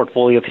variance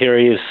portfolio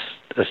theory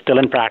is still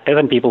in practice,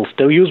 and people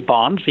still use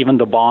bonds, even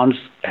though bonds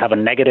have a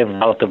negative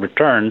relative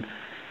return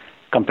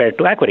compared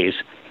to equities.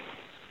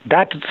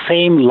 That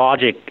same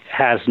logic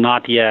has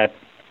not yet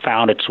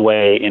found its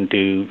way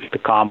into the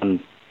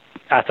common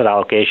asset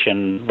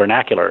allocation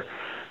vernacular.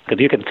 Because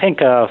you can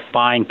think of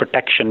buying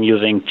protection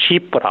using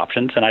cheap put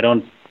options, and I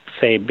don't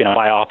say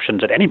buy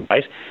options at any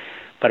price,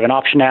 but when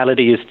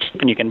optionality is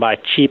cheap and you can buy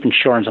cheap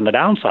insurance on the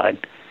downside,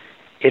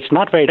 it's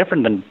not very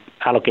different than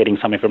allocating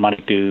some of your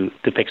money to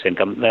fixed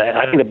income.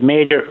 I think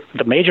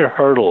the major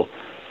hurdle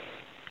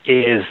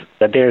is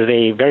that there's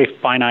a very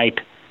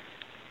finite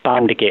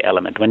time decay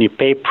element. When you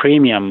pay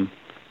premium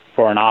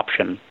for an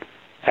option,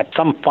 at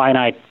some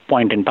finite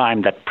point in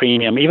time, that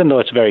premium, even though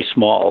it's very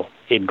small,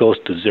 it goes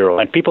to zero,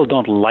 and people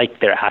don't like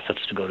their assets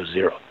to go to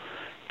zero.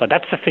 But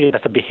that's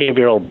a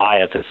behavioral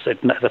bias.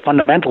 It's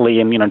fundamentally,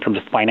 in terms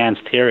of finance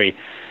theory,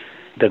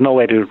 there's no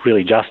way to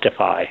really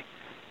justify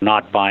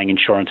not buying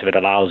insurance if it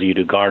allows you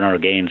to garner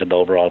gains at the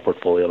overall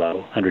portfolio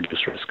level and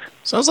reduce risk.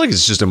 Sounds like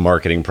it's just a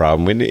marketing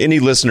problem. Any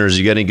listeners,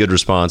 you get any good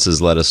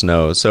responses, let us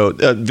know. So,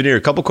 Vineer,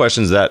 a couple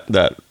questions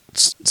that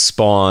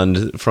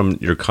spawned from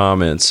your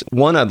comments.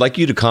 One, I'd like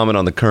you to comment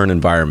on the current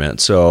environment.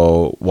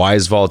 So why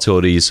is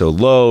volatility so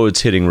low?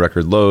 It's hitting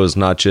record lows,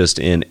 not just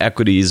in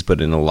equities,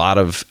 but in a lot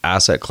of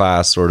asset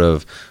class sort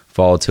of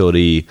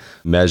volatility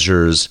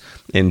measures.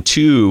 And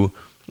two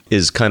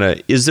is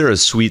is there a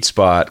sweet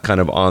spot kind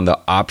of on the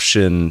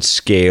option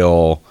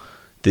scale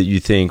that you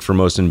think for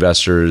most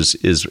investors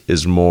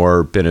is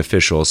more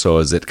beneficial? So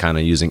is it kind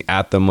of using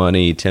at the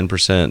money,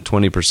 10%,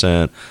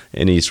 20%,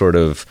 any sort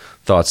of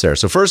thoughts there?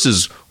 So first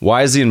is,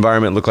 why does the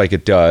environment look like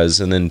it does?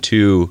 And then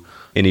two,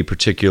 any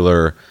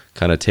particular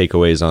kind of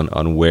takeaways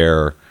on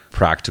where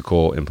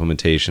practical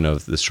implementation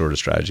of this sort of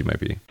strategy might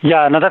be?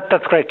 Yeah, no,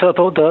 that's great. So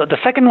the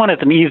second one is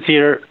an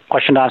easier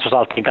question to answer, so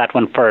I'll take that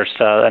one first.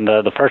 And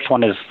the first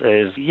one is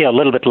a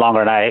little bit longer,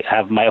 and I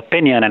have my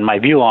opinion and my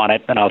view on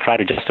it, and I'll try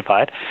to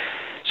justify it.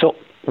 So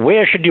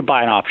where should you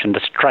buy an option, the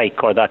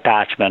strike or the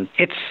attachment?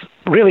 It's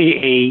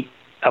really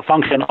a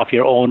function of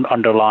your own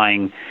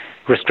underlying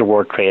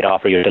risk-reward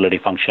trade-off or utility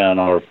function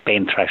or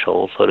pain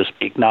threshold, so to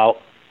speak. Now,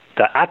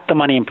 the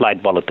at-the-money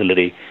implied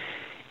volatility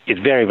is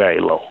very,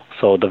 very low.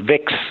 So the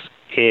VIX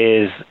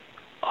is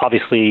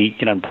obviously,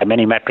 by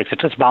many metrics,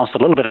 it's bounced a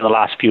little bit in the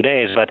last few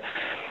days, but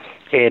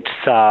it's,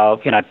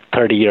 at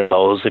 30-year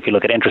lows. If you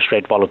look at interest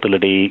rate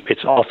volatility,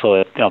 it's also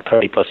at,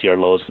 30-plus-year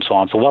lows and so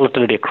on. So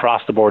volatility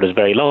across the board is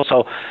very low.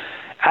 So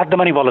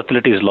at-the-money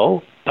volatility is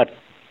low, but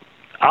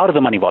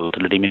out-of-the-money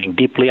volatility, meaning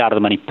deeply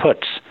out-of-the-money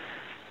puts,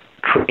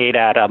 trade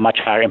at a much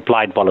higher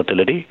implied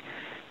volatility.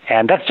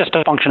 And that's just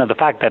a function of the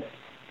fact that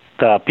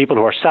the people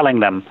who are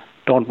selling them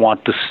don't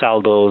want to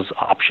sell those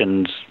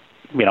options,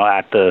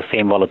 at the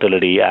same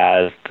volatility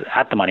as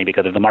at the money,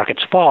 because if the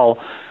markets fall,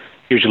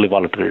 usually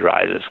volatility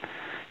rises.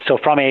 So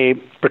from a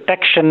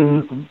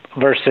protection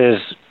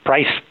versus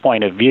price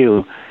point of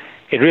view,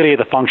 it really is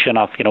a function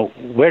of,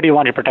 where do you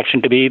want your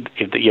protection to be?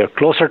 If you're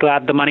closer to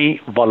at the money,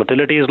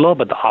 volatility is low,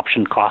 but the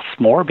option costs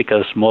more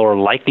because more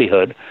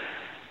likelihood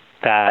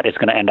that it's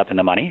going to end up in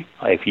the money.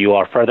 If you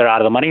are further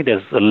out of the money,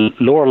 there's a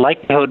lower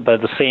likelihood, but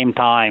at the same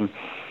time,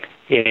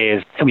 it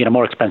is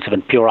more expensive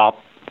in pure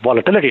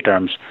volatility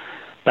terms,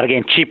 but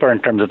again, cheaper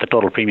in terms of the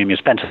total premium you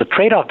spend. So the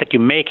trade-off that you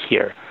make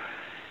here,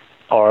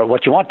 or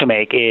what you want to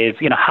make, is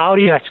how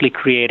do you actually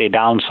create a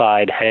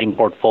downside hedging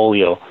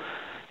portfolio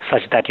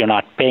such that you're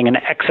not paying an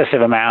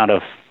excessive amount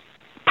of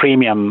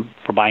premium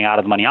for buying out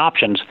of the money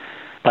options,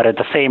 but at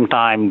the same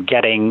time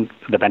getting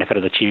the benefit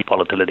of the cheap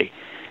volatility.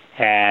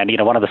 And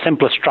one of the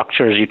simplest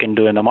structures you can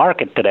do in the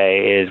market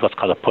today is what's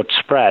called a put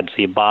spread.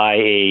 So you buy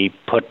a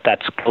put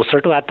that's closer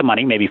to at the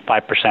money, maybe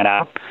 5%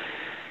 out,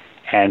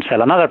 and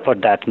sell another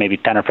put that's maybe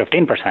 10 or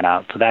 15%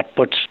 out. So that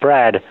put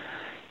spread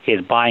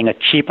is buying a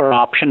cheaper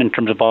option in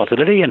terms of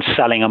volatility and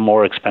selling a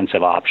more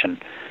expensive option,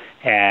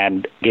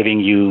 and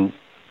giving you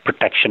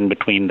protection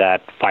between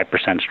that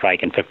 5%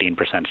 strike and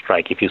 15%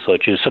 strike if you so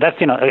choose. So that's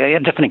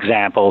just an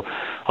example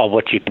of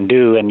what you can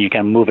do, and you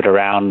can move it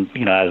around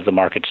as the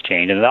markets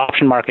change. And the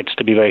option markets,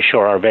 to be very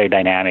sure, are very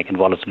dynamic, and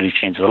volatility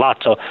changes a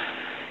lot. So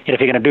if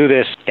you're going to do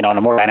this on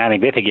a more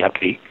dynamic basis, you have to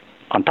be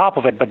on top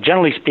of it. But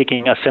generally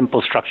speaking, a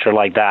simple structure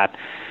like that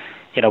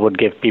would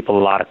give people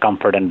a lot of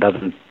comfort and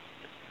doesn't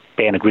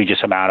pay an egregious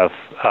amount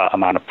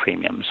of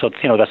premium. So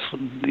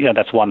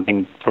that's one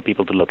thing for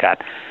people to look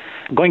at.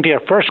 Going to your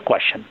first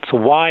question, so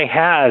why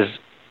has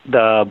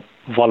the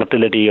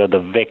volatility or the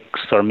VIX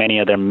or many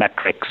other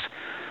metrics,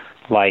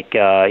 like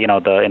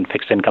in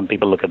fixed income,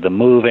 people look at the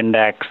MOVE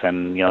index,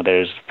 and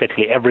there's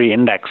basically every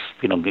index.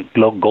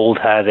 Gold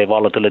has a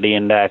volatility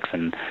index,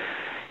 and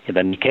the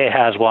Nikkei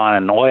has one,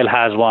 and oil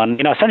has one.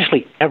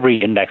 Essentially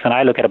every index, and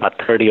I look at about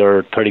 30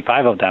 or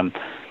 35 of them,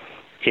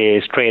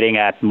 is trading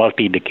at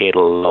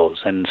multi-decadal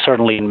lows, and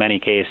certainly in many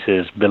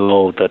cases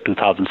below the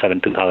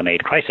 2007-2008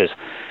 crisis.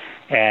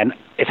 And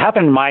it's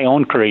happened in my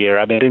own career.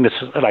 I've been doing this,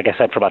 like I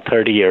said, for about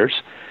 30 years.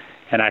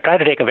 And I try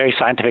to take a very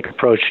scientific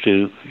approach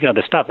to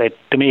this stuff.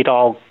 To me, it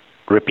all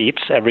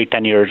repeats every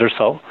 10 years or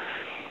so.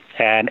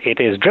 And it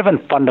is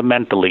driven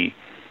fundamentally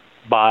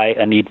by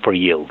a need for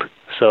yield.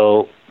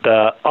 So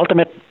the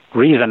ultimate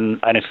reason,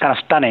 and it's kind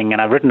of stunning,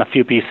 and I've written a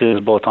few pieces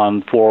both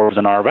on Forbes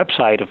and our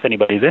website if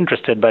anybody's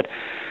interested, but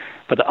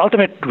the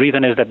ultimate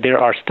reason is that there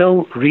are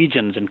still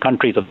regions and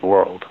countries of the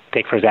world,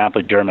 take for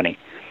example Germany,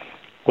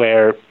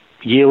 where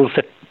yields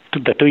at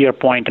the 2-year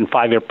point and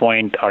 5-year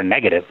point are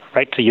negative,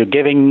 right? So you're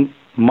giving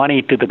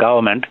money to the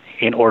government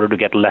in order to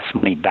get less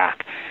money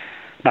back.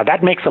 Now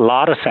that makes a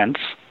lot of sense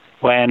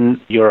when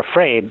you're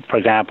afraid, for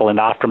example, in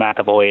the aftermath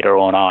of 08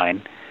 or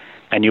 09,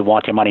 and you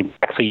want your money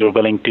back, so you're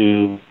willing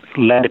to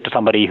lend it to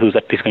somebody who's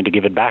at least going to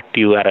give it back to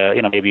you at a,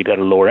 maybe at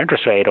a lower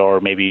interest rate, or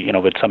maybe,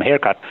 with some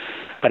haircut.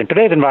 But in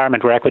today's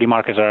environment where equity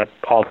markets are at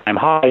all-time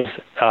highs,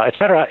 et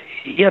cetera,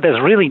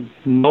 there's really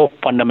no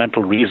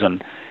fundamental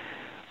reason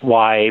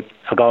why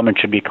a government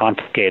should be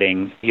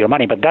confiscating your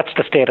money. But that's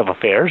the state of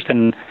affairs,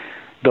 and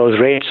those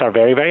rates are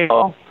very, very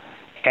low.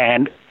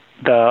 And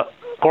the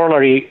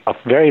corollary of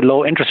very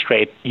low interest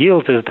rate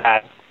yields is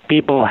that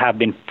people have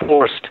been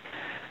forced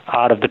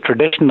out of the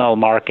traditional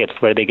markets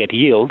where they get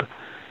yield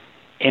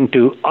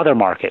into other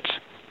markets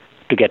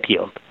to get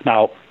yield.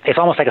 Now, it's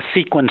almost like a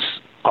sequence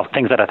of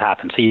things that have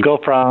happened. So you go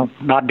from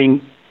not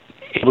being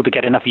able to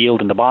get enough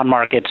yield in the bond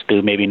markets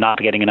to maybe not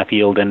getting enough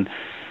yield in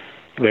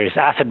various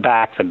asset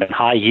backs, and then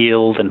high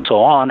yield and so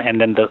on.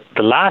 And then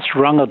the last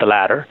rung of the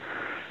ladder,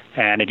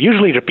 and it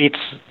usually repeats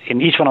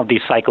in each one of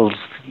these cycles,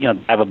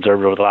 I've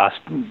observed over the last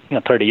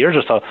 30 years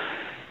or so,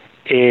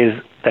 is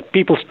that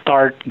people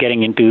start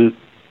getting into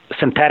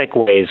synthetic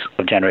ways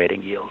of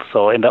generating yield.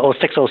 So in the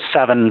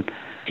 06-07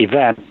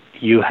 event,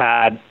 you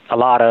had a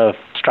lot of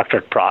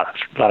structured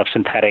products, a lot of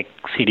synthetic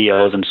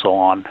CDOs and so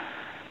on,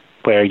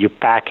 where you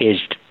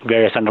packaged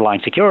various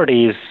underlying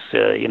securities,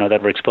 that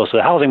were exposed to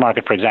the housing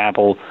market, for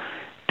example,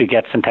 to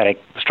get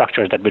synthetic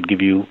structures that would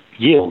give you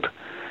yield.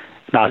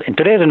 Now, in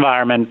today's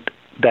environment,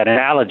 that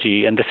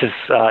analogy, and this is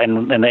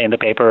in the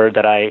paper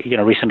that I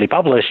recently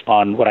published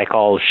on what I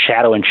call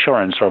shadow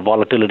insurance or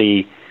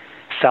volatility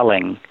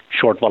selling,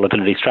 short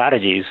volatility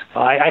strategies.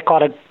 I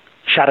call it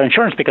shadow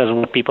insurance because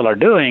what people are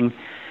doing,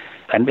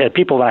 and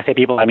people, when I say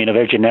people, I mean a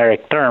very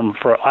generic term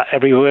for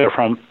everywhere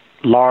from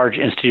large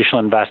institutional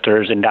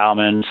investors,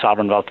 endowments,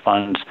 sovereign wealth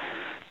funds,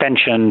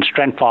 pensions,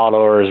 trend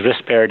followers,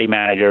 risk parity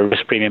managers,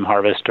 risk premium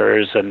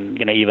harvesters, and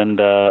even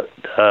the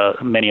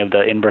many of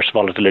the inverse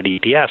volatility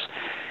ETFs.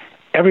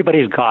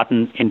 Everybody's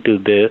gotten into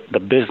the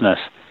business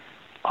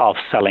of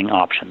selling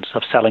options,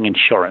 of selling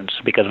insurance,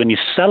 because when you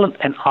sell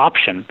an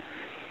option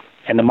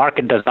and the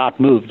market does not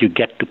move, you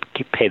get to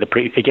keep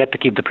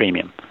the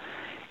premium,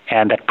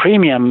 and that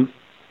premium,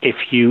 if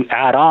you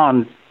add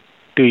on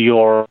to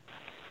your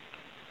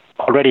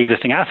already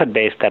existing asset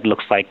base, that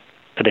looks like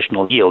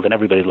additional yield, and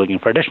everybody's looking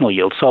for additional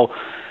yield. So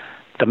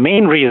the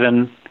main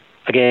reason,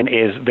 again,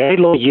 is very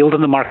low yield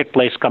in the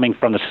marketplace coming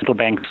from the central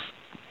banks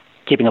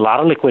keeping a lot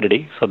of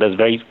liquidity, so there's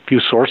very few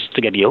sources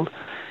to get yield.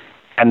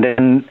 And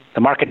then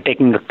the market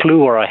taking a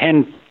clue or a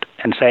hint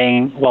and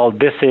saying, well,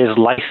 this is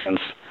license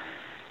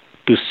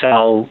to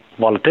sell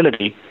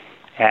volatility,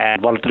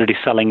 and volatility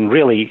selling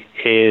really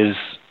is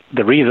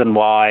the reason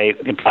why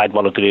implied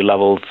volatility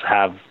levels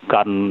have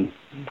gotten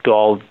to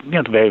all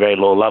very, very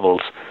low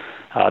levels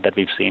that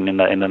we've seen in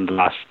the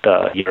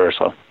last year or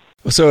so.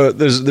 So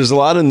there's a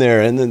lot in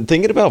there. And then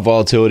thinking about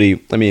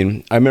volatility, I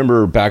mean, I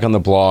remember back on the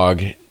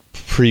blog,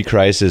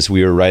 pre-crisis,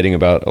 we were writing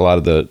about a lot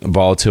of the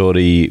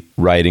volatility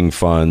writing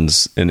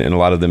funds, and a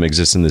lot of them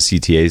exist in the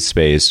CTA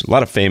space, a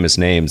lot of famous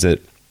names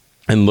that,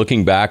 and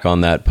looking back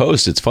on that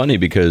post, it's funny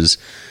because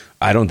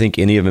I don't think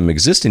any of them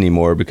exist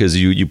anymore, because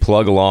you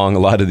plug along a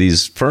lot of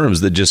these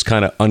firms that just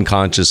kind of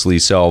unconsciously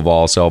sell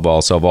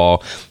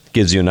vol,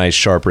 gives you a nice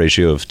Sharpe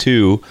ratio of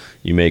 2.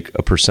 You make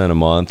 1% a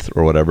month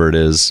or whatever it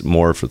is,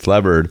 more if it's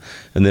levered,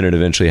 and then it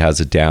eventually has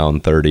it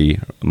down 30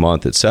 a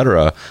month, et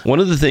cetera.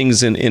 One of the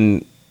things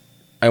in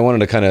I wanted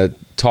to kind of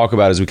talk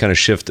about as we kind of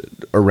shift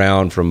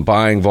around from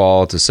buying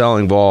vol to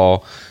selling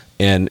vol,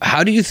 and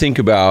how do you think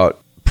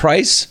about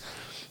price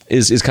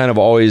is kind of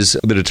always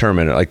the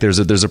determinant. Like there's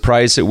a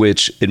price at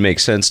which it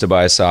makes sense to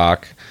buy a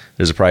stock.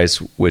 There's a price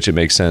which it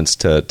makes sense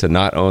to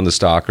not own the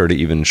stock or to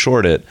even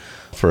short it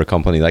for a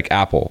company like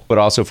Apple. But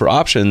also for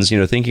options,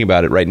 thinking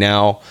about it right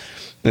now,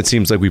 it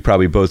seems like we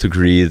probably both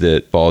agree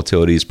that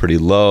volatility is pretty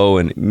low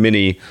and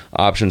many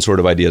option sort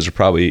of ideas are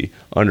probably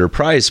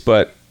underpriced.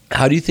 But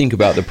how do you think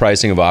about the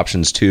pricing of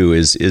options too?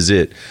 Is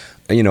it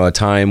a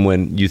time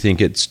when you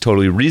think it's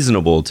totally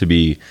reasonable to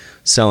be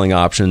selling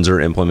options or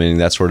implementing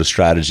that sort of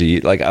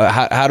strategy? Like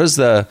how does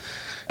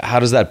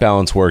that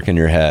balance work in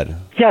your head?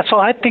 Yeah, so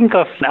I think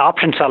of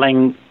option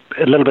selling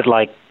a little bit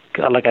like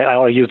I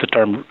always use the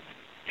term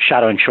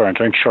shadow insurance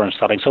or insurance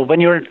selling. So when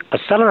you're a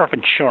seller of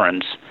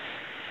insurance,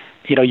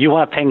 you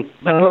want to think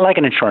like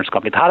an insurance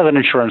company. How does an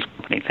insurance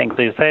company think?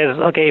 They say,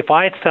 okay, if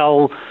I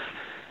sell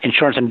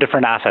insurance in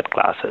different asset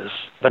classes,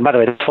 and by the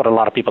way, that's what a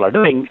lot of people are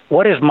doing,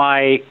 what is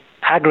my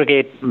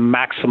aggregate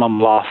maximum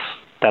loss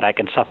that I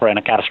can suffer in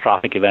a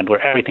catastrophic event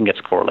where everything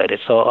gets correlated?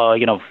 So,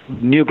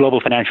 new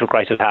global financial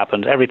crisis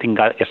happens, everything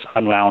gets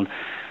unwound.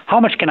 How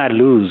much can I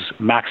lose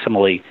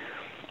maximally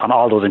on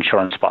all those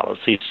insurance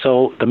policies?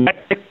 So the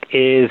metric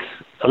is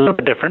a little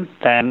bit different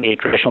than a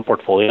traditional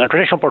portfolio. In a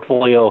traditional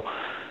portfolio,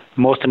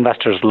 most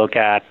investors look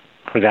at,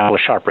 for example, a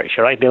Sharpe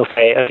ratio, right? They'll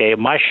say, okay,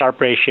 my Sharpe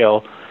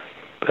ratio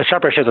is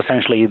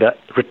essentially the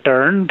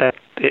return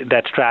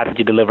that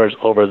strategy delivers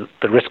over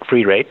the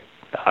risk-free rate.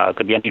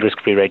 Could be any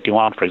risk-free rate you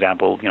want, for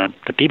example,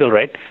 the T-bill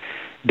rate,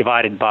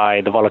 divided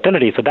by the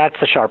volatility. So that's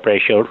the Sharpe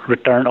ratio,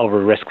 return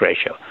over risk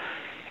ratio.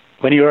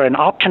 When you're an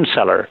option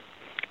seller,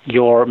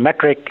 your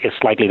metric is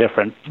slightly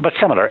different, but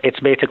similar. It's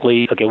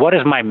basically, okay, what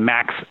is my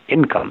max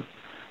income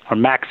or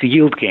max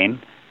yield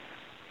gain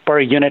per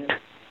unit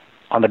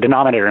on the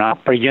denominator,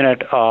 not per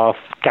unit of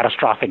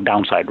catastrophic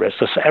downside risk.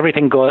 So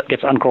everything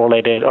gets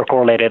uncorrelated or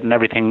correlated, and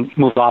everything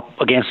moves up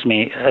against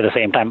me at the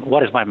same time.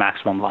 What is my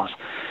maximum loss?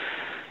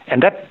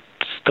 And that's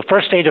the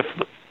first stage of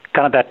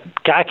kind of that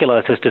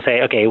calculus, is to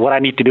say, okay, what I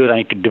need to do is I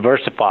need to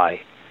diversify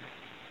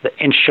the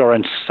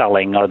insurance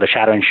selling or the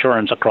shadow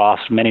insurance across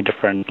many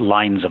different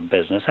lines of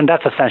business. And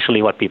that's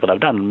essentially what people have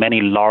done.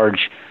 Many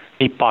large,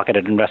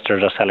 deep-pocketed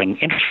investors are selling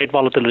interest rate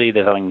volatility,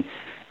 they're selling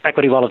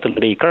equity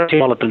volatility, currency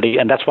volatility,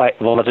 and that's why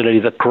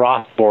volatilities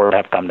across the board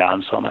have come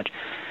down so much.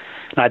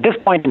 Now, at this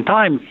point in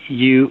time,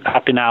 you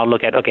have to now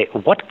look at, okay,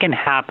 what can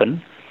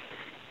happen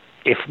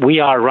if we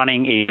are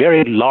running a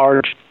very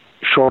large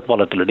short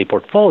volatility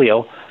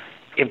portfolio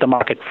if the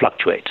market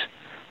fluctuates?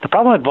 The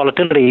problem with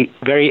volatility,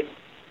 very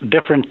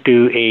different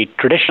to a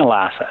traditional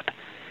asset,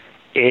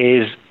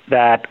 is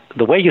that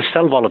the way you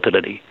sell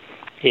volatility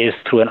is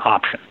through an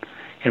option.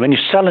 And when you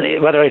sell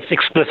it, whether it's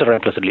explicit or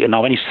implicitly,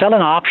 now when you sell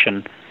an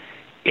option,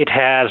 it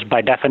has,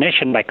 by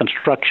definition, by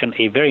construction,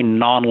 a very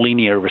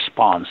nonlinear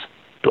response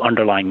to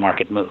underlying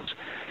market moves.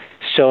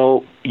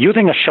 So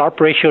using a Sharpe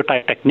ratio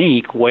type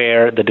technique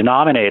where the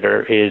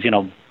denominator is,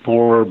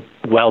 more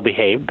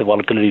well-behaved, the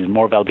volatility is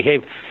more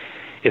well-behaved,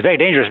 is very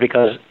dangerous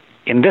because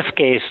in this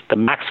case, the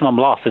maximum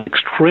loss is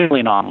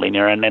extremely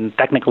nonlinear. And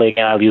technically,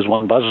 again, I'll use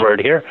one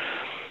buzzword here,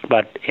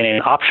 but in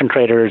an option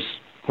trader's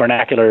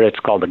vernacular, it's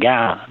called the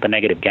gamma, the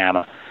negative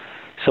gamma.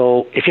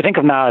 So if you think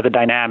of now the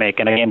dynamic,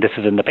 and again, this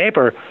is in the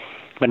paper,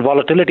 when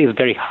volatility is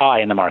very high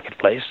in the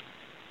marketplace,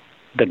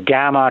 the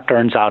gamma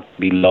turns out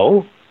to be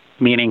low,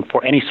 meaning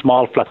for any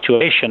small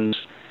fluctuations,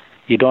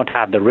 you don't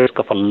have the risk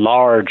of a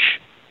large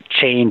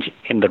change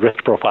in the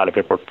risk profile of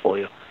your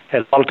portfolio.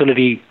 As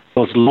volatility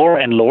goes lower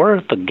and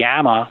lower, the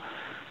gamma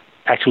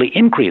actually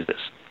increases.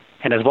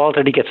 And as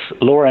volatility gets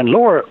lower and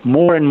lower,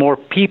 more and more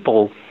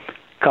people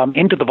come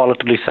into the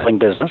volatility selling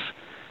business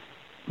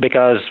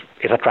because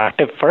it's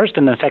attractive first,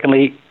 and then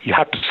secondly, you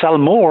have to sell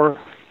more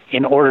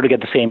in order to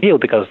get the same deal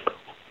because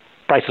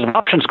prices of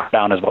options go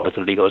down as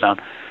volatility goes down.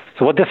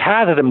 So what this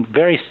has is a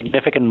very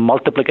significant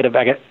multiplicative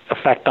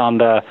effect on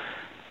the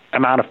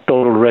amount of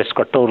total risk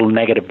or total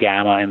negative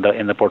gamma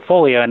in the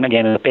portfolio. And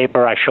again, in the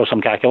paper, I show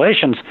some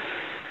calculations.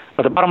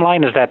 But the bottom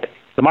line is that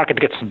the market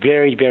gets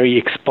very, very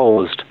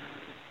exposed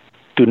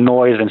to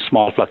noise and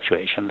small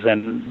fluctuations.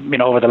 And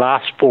over the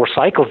last 4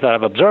 cycles that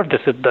I've observed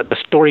this, is that the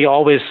story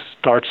always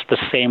starts the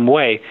same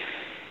way.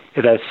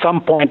 Is at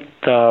some point,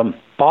 the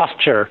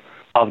posture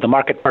of the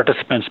market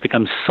participants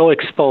becomes so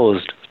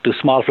exposed to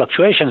small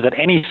fluctuations that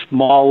any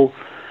small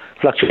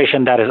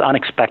fluctuation that is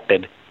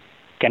unexpected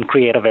can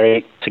create a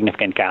very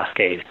significant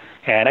cascade.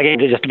 And again,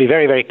 just to be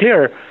very, very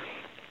clear,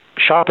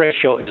 Sharpe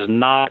ratio is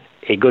not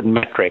a good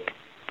metric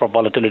for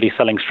volatility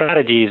selling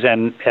strategies.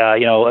 And,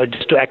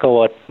 just to echo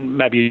what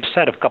maybe you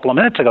said a couple of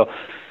minutes ago,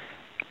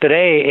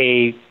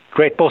 today a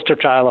great poster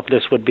child of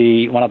this would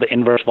be one of the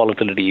inverse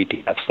volatility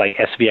ETFs like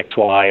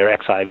SVXY or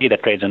XIV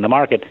that trades in the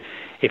market.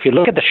 If you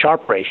look at the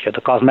Sharpe ratio,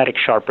 the cosmetic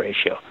Sharpe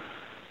ratio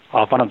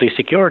of one of these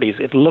securities,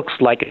 it looks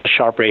like a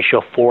Sharpe ratio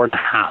of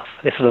 4.5.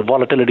 This is a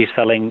volatility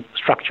selling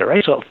structure,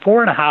 right? So a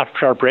 4.5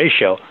 Sharpe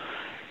ratio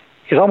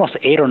is almost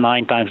 8 or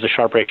 9 times the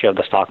Sharpe ratio of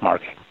the stock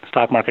market. The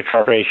stock market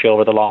Sharpe ratio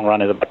over the long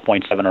run is about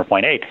 0.7 or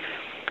 0.8.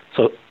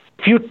 So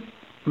if you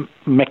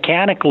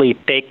mechanically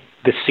take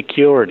this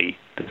security,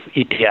 this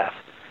ETF,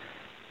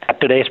 at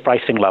today's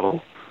pricing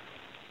level,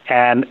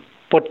 and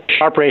put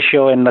Sharpe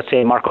ratio in, let's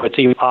say, Markowitz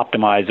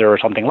Optimizer or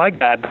something like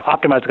that,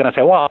 Optimizer is going to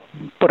say, well,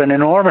 put an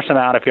enormous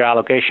amount of your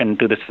allocation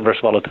to this inverse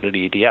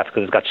volatility ETF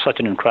because it's got such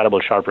an incredible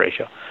Sharpe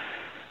ratio.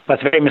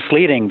 That's very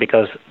misleading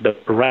because the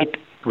right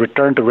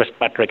return to risk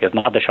metric is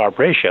not the Sharpe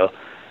ratio,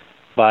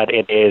 but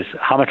it is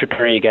how much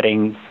return are you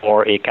getting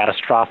for a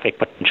catastrophic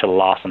potential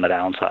loss on the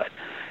downside.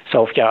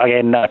 So,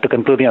 again, to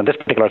conclude on this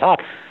particular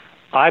thought,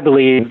 I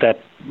believe that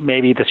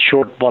maybe the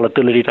short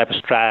volatility type of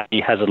strategy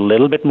has a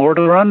little bit more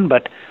to run,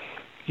 but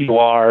you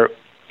are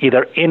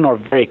either in or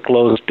very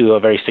close to a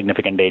very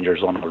significant danger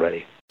zone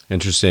already.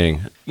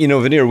 Interesting.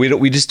 Veneer,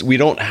 we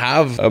don't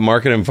have a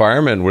market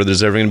environment where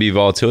there's ever going to be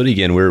volatility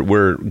again.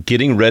 We're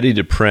getting ready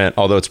to print,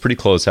 although it's pretty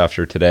close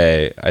after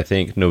today. I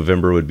think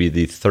November would be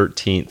the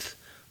 13th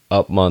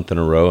up month in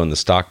a row in the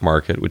stock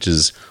market, which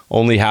has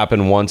only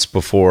happened once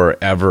before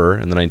ever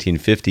in the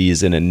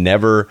 1950s, and it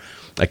never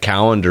a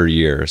calendar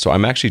year. So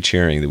I'm actually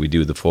cheering that we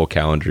do the full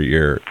calendar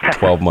year,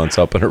 12 months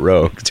up in a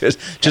row,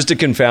 just to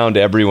confound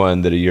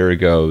everyone that a year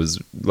ago was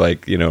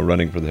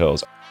running for the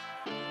hills.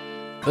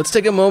 Let's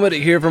take a moment to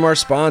hear from our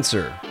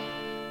sponsor.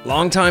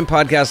 Longtime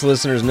podcast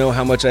listeners know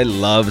how much I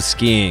love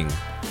skiing.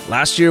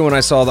 Last year when I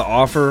saw the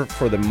offer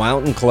for the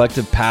Mountain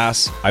Collective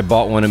Pass, I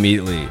bought one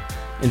immediately.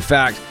 In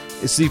fact,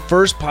 it's the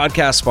first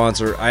podcast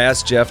sponsor I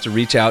asked Jeff to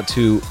reach out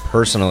to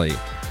personally.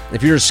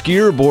 If you're a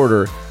skier or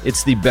boarder,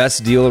 it's the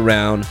best deal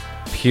around,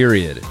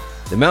 period.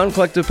 The Mountain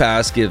Collective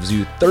Pass gives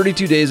you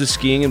 32 days of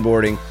skiing and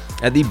boarding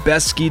at the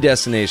best ski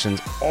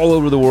destinations all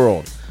over the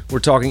world. We're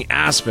talking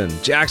Aspen,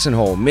 Jackson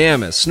Hole,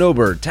 Mammoth,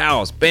 Snowbird,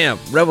 Taos, Banff,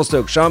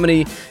 Revelstoke,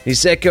 Chamonix,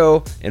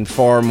 Niseko, and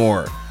far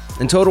more.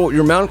 In total,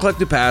 your Mountain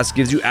Collective Pass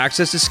gives you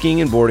access to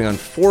skiing and boarding on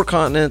 4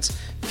 continents,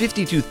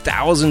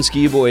 52,000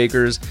 skiable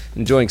acres,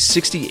 enjoying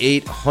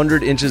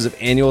 6,800 inches of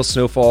annual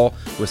snowfall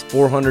with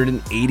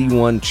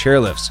 481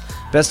 chairlifts.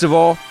 Best of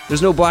all,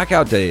 there's no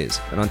blackout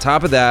days. And on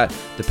top of that,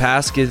 the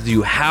pass gives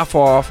you half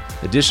off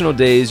additional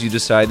days you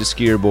decide to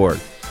ski or board.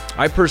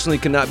 I personally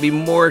could not be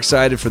more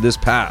excited for this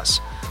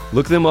pass.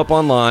 Look them up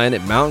online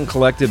at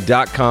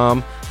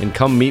mountaincollective.com and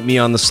come meet me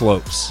on the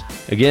slopes.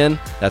 Again,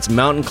 that's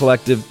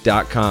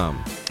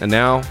mountaincollective.com. And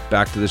now,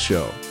 back to the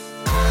show.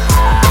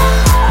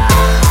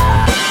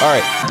 All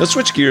right, let's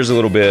switch gears a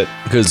little bit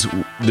because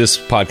this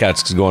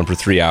podcast is going for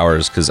 3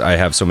 hours because I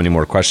have so many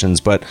more questions,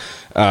 but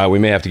we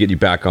may have to get you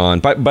back on.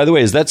 By the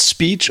way, is that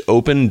speech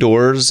open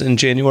doors in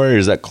January or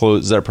is that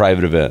closed? Is that a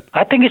private event?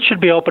 I think it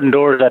should be open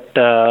doors at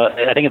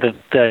the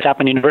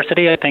Chapman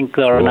University. I think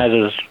the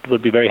organizers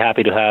would be very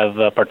happy to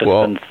have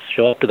participants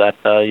show up to that.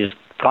 Just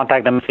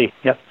contact them and see.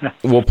 Yeah.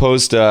 We'll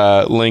post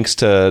links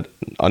to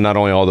not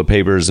only all the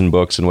papers and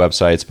books and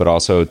websites, but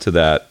also to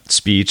that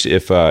speech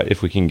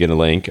if we can get a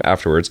link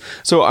afterwards.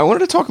 So I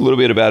wanted to talk a little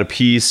bit about a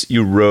piece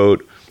you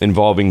wrote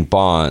involving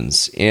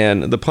bonds.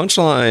 And the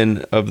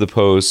punchline of the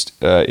post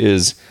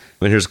is,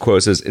 and here's a quote,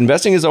 it says,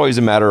 investing is always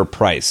a matter of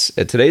price.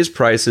 At today's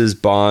prices,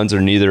 bonds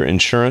are neither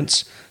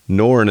insurance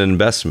nor an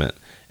investment.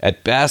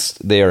 At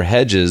best, they are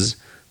hedges,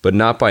 but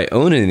not by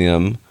owning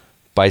them,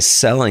 by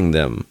selling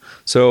them.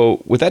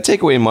 So with that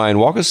takeaway in mind,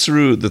 walk us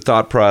through the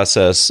thought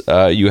process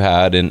you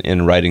had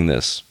in writing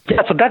this.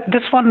 Yeah, so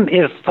this one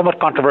is somewhat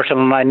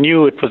controversial, and I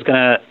knew it was going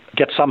to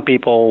get some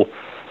people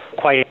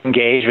quite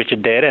engaged, which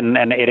it did, and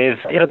it is,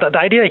 the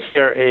idea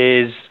here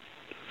is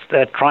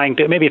trying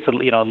to, maybe it's a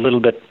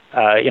little bit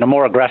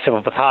more aggressive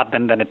of a thought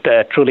than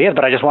it truly is,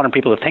 but I just wanted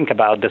people to think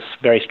about this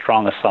very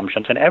strong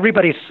assumptions. And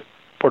everybody's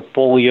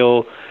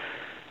portfolio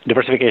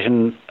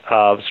diversification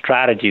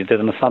strategies,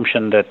 there's an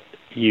assumption that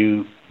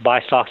you buy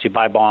stocks, you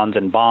buy bonds,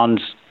 and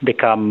bonds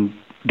become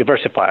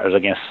diversifiers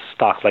against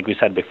stocks, like we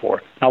said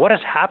before. Now, what has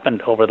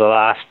happened over the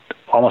last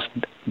almost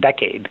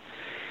decade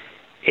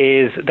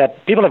is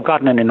that people have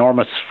gotten an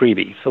enormous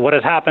freebie. So what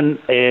has happened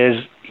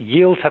is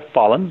yields have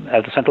fallen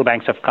as the central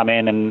banks have come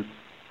in and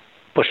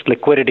pushed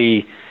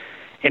liquidity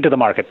into the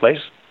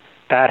marketplace.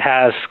 That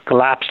has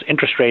collapsed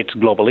interest rates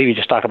globally. We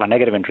just talked about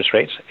negative interest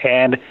rates.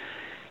 And,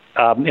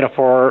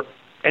 for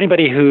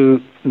anybody who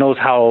knows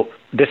how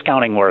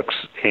discounting works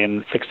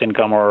in fixed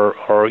income or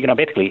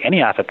basically any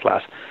asset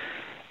class,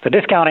 the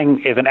discounting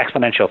is an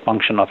exponential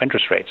function of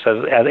interest rates.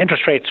 As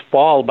interest rates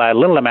fall by a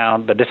little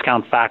amount, the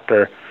discount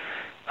factor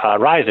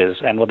rises,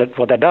 and what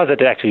that does is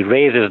it actually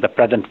raises the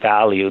present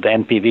value, the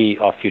NPV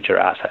of future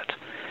assets.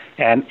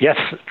 And yes,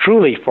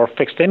 truly for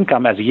fixed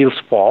income, as yields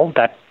fall,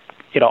 that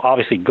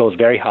obviously goes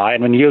very high,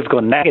 and when yields go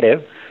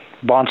negative,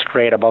 bonds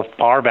trade above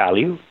par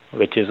value,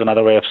 which is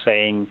another way of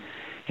saying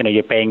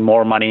you're paying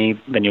more money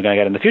than you're going to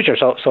get in the future.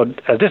 So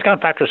as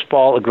discount factors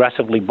fall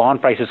aggressively,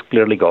 bond prices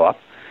clearly go up.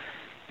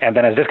 And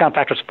then as discount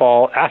factors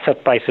fall,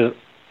 asset prices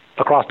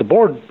across the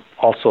board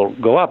also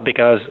go up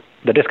because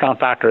the discount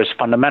factor is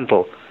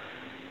fundamental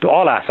to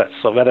all assets.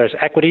 So whether it's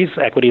equities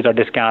are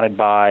discounted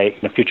by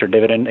future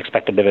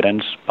expected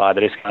dividends by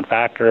the discount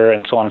factor,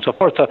 and so on and so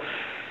forth. So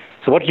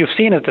what you've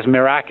seen is this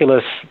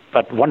miraculous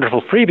but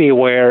wonderful freebie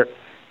where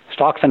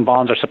stocks and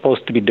bonds are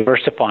supposed to be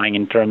diversifying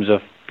in terms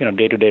of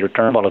day-to-day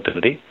return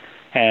volatility,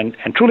 and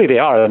truly they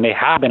are, and they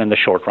have been in the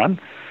short run.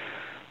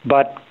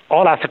 But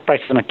all asset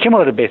prices on a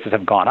cumulative basis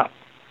have gone up.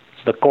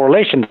 So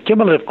the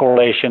cumulative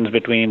correlations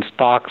between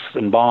stocks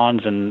and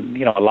bonds and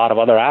a lot of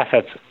other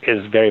assets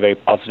is very, very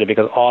positive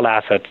because all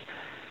assets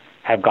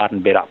have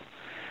gotten bid up.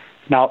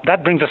 Now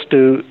that brings us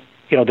to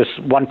this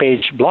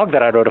one-page blog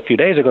that I wrote a few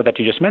days ago that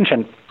you just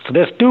mentioned. So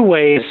there's two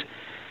ways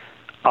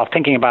of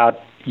thinking about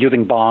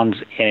using bonds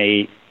in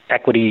a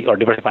equity or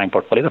diversifying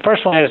portfolio. The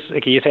first one is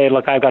you say,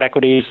 look, I've got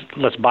equities,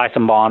 let's buy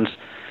some bonds,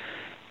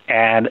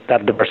 and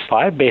that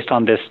diversify based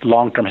on this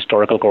long-term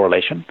historical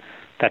correlation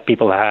that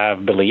people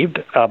have believed.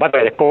 By the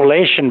way, the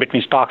correlation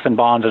between stocks and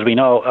bonds, as we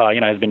know,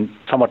 has been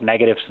somewhat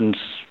negative since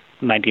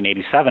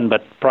 1987,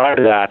 but prior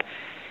to that,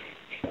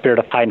 a period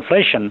of high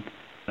inflation,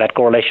 that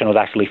correlation was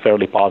actually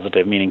fairly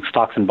positive, meaning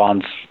stocks and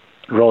bonds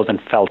rose and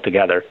fell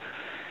together.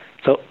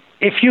 So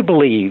if you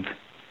believe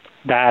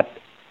that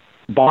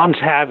bonds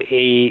have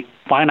a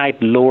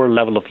finite lower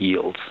level of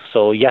yields.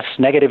 So yes,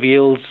 negative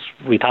yields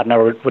we thought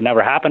would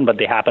never happen, but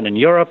they happen in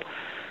Europe.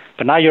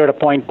 But now you're at a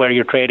point where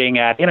you're trading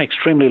at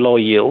extremely low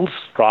yields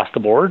across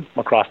the board,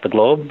 across the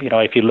globe.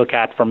 If you look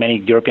at for many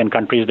European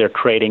countries, they're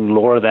trading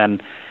lower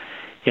than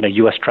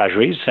U.S.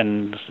 Treasuries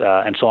and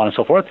so on and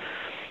so forth.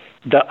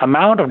 The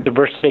amount of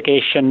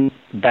diversification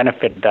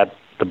benefit that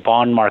the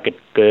bond market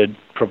could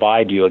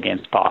provide you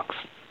against stocks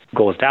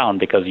goes down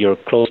because you're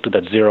close to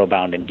that zero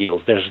bound in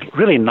yields. There's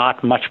really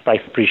not much price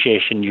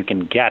appreciation you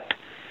can get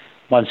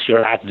once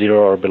you're at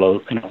zero or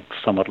below,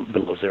 somewhat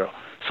below zero.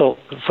 So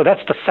that's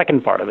the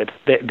second part of it.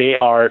 They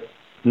are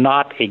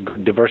not a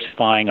good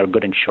diversifying or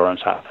good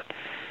insurance asset.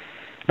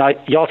 Now,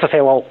 you also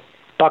say, well,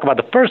 talk about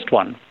the first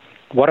one.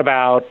 What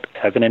about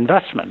as an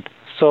investment?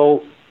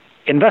 So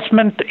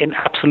investment in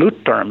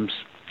absolute terms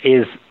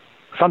is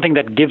something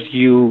that gives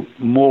you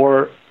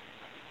more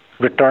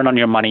return on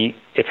your money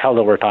if held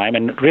over time,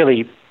 and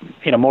really,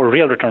 more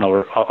real return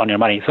on your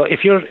money. So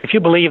if you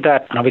believe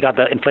that, we got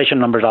the inflation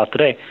numbers out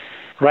today,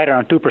 right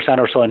around 2%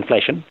 or so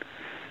inflation,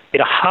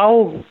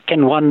 how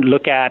can one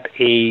look at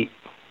a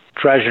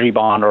treasury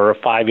bond or a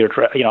 5-year,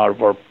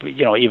 or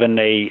even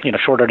a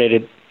shorter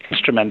dated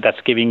instrument that's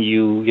giving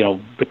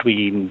you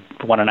between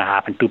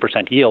 1.5% and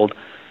 2% yield,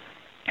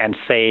 and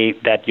say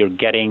that you're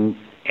getting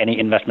any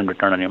investment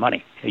return on your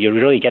money? You're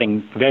really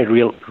getting very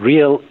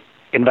real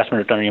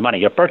investment return on your money.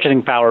 Your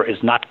purchasing power is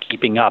not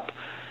keeping up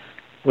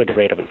with the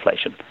rate of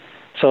inflation.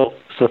 So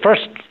the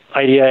first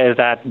idea is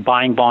that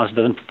buying bonds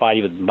doesn't provide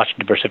you with much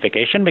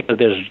diversification because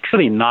there's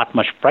really not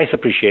much price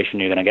appreciation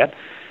you're going to get.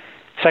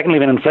 Secondly,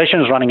 when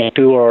inflation is running at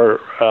 2 or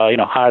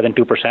higher than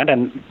 2%,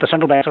 and the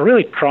central banks are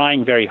really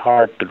trying very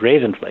hard to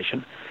raise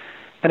inflation,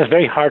 then it's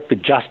very hard to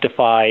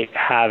justify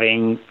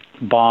having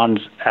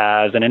bonds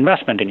as an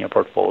investment in your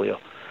portfolio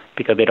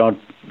because they don't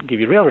give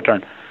you real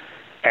return.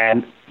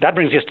 And that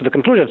brings us to the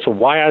conclusion. So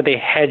why are they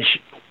hedged?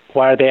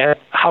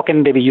 How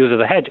can they be used as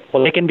a hedge?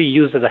 Well, they can be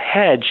used as a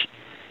hedge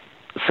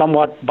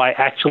somewhat by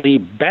actually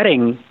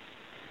betting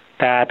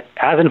that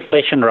as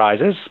inflation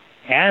rises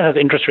and as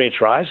interest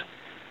rates rise,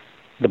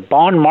 the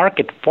bond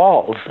market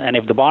falls. And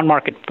if the bond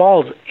market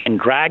falls and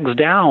drags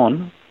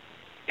down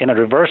in a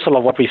reversal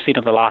of what we've seen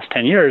in the last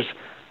 10 years,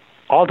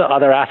 all the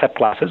other asset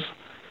classes,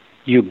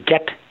 you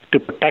get to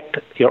protect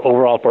your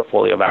overall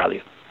portfolio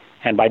value.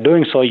 And by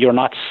doing so, you're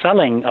not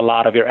selling a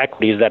lot of your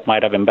equities that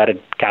might have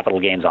embedded capital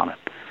gains on it.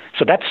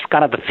 So that's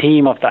kind of the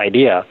theme of the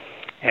idea.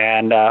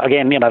 And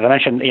again, as I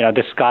mentioned,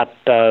 this got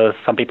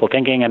some people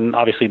thinking, and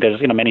obviously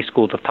there's many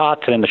schools of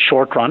thought. And in the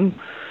short run,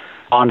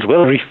 bonds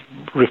will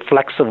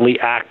reflexively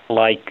act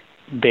like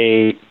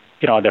they're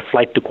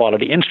flight to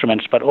quality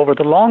instruments. But over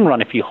the long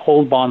run, if you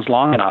hold bonds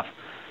long enough,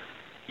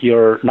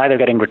 you're neither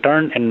getting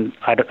return, and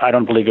I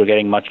don't believe you're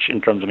getting much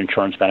in terms of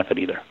insurance benefit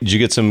either. Did you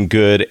get some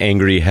good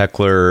angry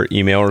heckler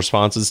email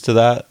responses to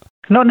that?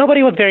 No,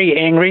 nobody was very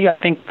angry. I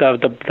think all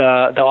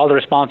the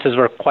responses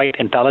were quite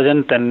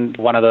intelligent, and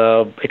one of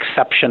the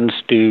exceptions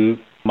to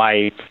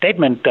my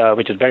statement,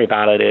 which is very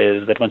valid,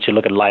 is that once you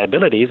look at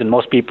liabilities, and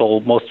most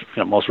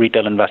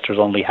retail investors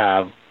only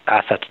have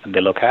assets that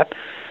they look at,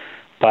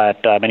 but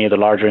many of the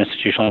larger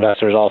institutional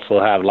investors also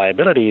have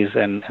liabilities,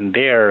 and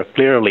they're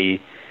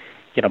clearly,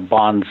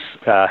 bonds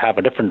have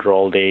a different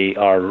role. They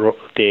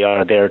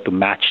are there to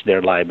match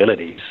their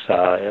liabilities,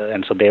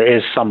 and so there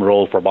is some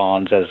role for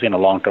bonds as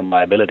long-term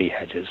liability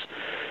hedges.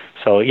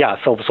 So yeah,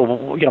 so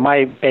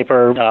my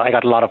paper, I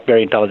got a lot of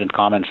very intelligent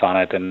comments on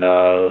it, and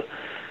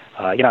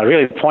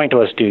really the point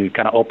was to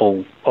kind of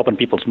open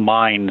people's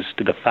minds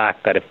to the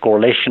fact that if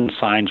correlation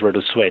signs were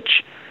to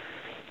switch,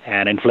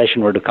 and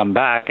inflation were to come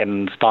back,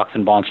 and stocks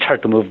and bonds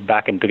start to move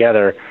back in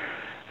together,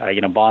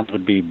 bonds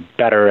would be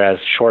better as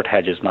short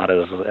hedges, not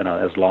as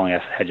long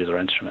as hedges or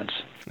instruments.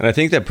 And I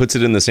think that puts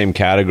it in the same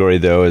category,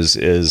 though,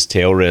 as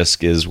tail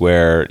risk, is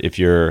where if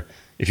you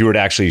were to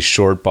actually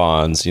short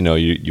bonds,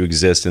 you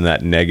exist in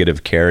that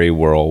negative carry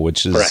world,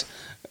 which is, correct.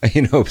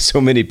 So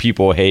many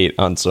people hate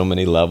on so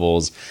many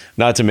levels.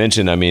 Not to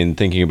mention,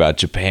 thinking about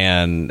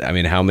Japan,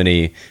 how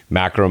many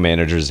macro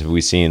managers have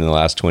we seen in the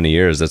last 20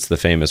 years? That's the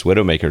famous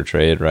Widowmaker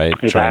trade, right?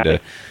 Exactly.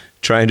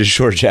 Trying to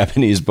short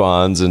Japanese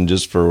bonds, and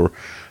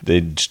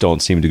they just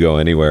don't seem to go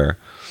anywhere.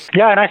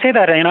 Yeah, and I say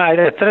that,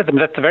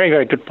 that's a very,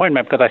 very good point,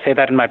 Matt, because I say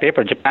that in my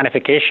paper,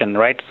 Japanification,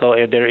 right? So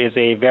there is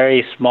a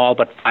very small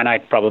but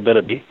finite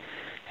probability,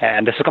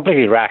 and this is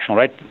completely irrational,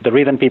 right? The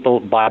reason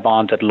people buy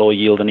bonds at low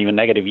yield and even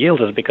negative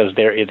yields is because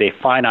there is a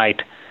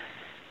finite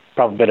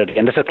probability,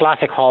 and this is a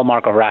classic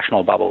hallmark of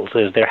rational bubbles,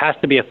 is there has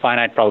to be a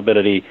finite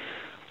probability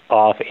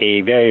of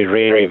a very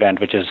rare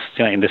event, which is,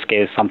 in this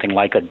case, something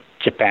like a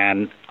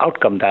Japan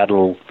outcome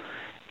that'll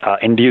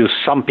induce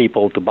some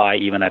people to buy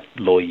even at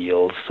low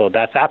yields. So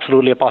that's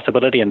absolutely a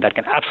possibility, and that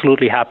can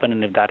absolutely happen.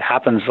 And if that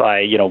happens,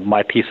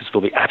 my thesis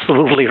will be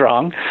absolutely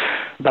wrong.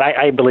 But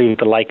I believe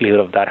the likelihood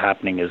of that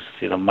happening is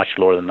much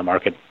lower than the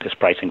market is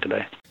pricing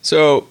today.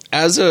 So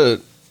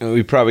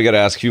we probably got to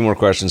ask a few more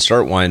questions,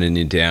 start winding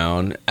you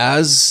down.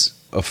 As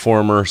a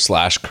former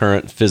 /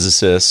 current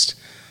physicist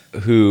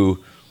who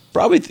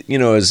probably,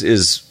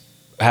 is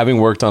having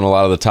worked on a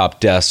lot of the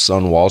top desks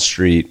on Wall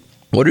Street,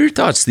 what are your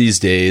thoughts these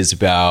days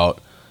about,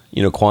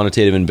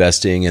 quantitative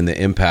investing and the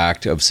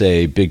impact of,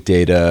 say, big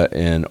data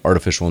and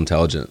artificial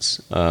intelligence?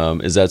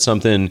 Is that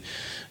something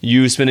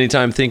you spend any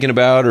time thinking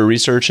about or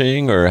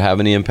researching, or have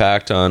any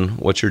impact on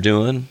what you're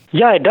doing?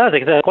 Yeah, it does.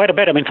 Quite a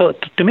bit. So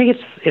to me,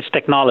 it's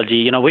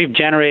technology. We've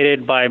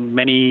generated by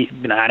many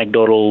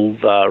anecdotal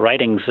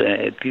writings.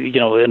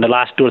 In the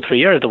last 2 or 3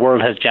 years, the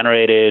world has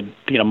generated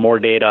more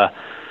data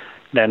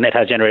than it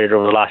has generated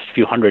over the last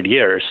few hundred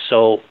years.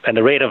 So, and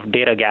the rate of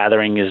data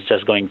gathering is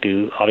just going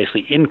to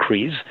obviously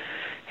increase.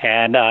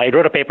 And I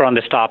wrote a paper on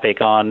this topic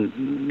and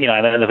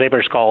the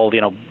paper is called,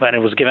 when it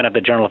was given at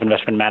the Journal of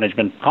Investment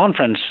Management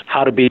conference,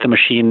 How to Beat the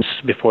Machines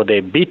Before They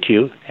Beat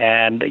You.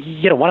 And,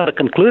 one of the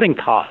concluding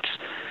thoughts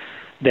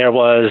there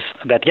was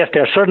that, yes,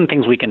 there are certain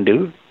things we can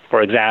do.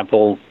 For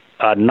example,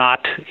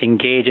 not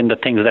engage in the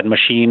things that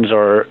machines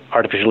or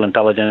artificial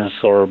intelligence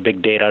or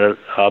big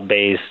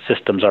data-based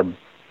systems are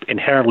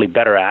inherently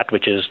better at,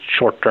 which is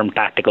short-term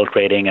tactical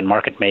trading and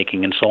market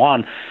making and so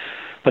on.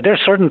 But there are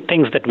certain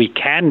things that we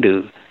can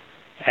do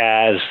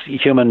as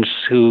humans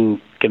who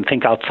can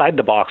think outside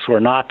the box, who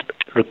are not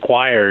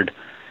required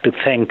to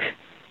think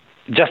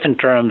just in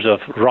terms of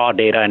raw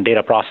data and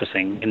data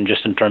processing, and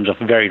just in terms of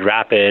very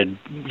rapid,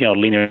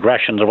 linear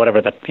regressions or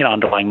whatever that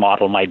underlying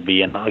model might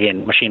be. And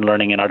again, machine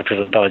learning and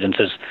artificial intelligence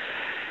is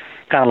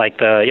kind of like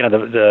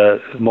the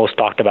most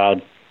talked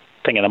about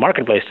thing in the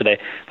marketplace today.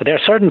 But there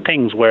are certain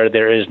things where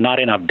there is not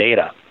enough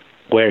data,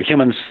 where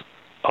humans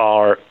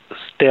are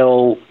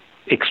still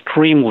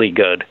extremely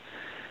good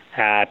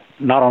at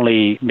not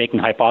only making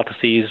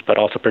hypotheses, but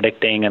also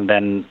predicting and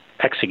then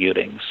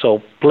executing.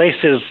 So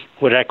places,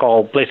 what I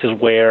call places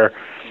where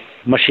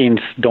machines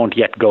don't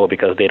yet go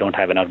because they don't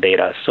have enough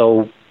data.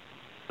 So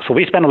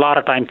we spend a lot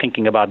of time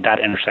thinking about that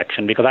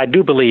intersection, because I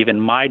do believe in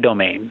my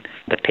domain,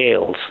 the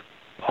tails,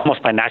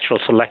 almost by natural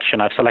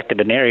selection, I've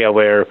selected an area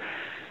where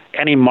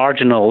any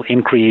marginal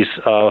increase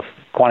of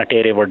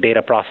quantitative or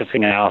data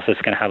processing analysis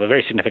can have a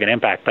very significant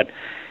impact. But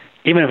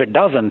even if it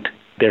doesn't,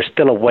 there's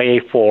still a way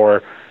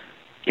for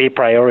a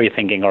priori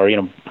thinking, or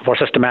for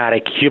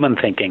systematic human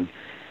thinking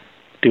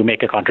to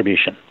make a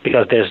contribution,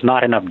 because there's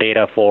not enough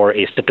data for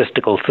a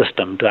statistical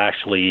system to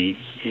actually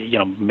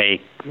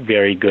make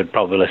very good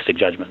probabilistic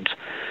judgments.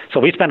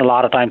 So we spend a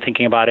lot of time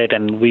thinking about it,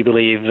 and we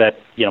believe that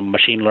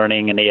machine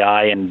learning and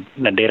AI and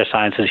data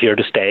science is here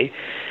to stay.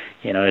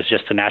 It's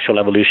just a natural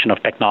evolution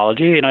of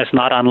technology. It's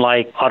not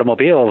unlike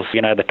automobiles.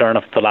 At the turn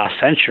of the last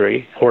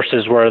century,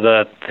 horses were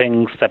the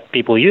things that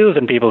people used,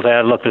 and people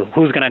said, look,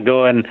 who's going to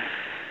go and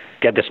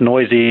get this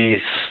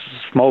noisy,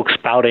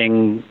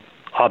 smoke-spouting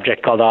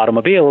object called the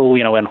automobile,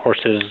 when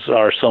horses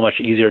are so much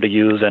easier to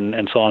use,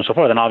 and so on and so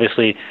forth. And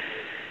obviously,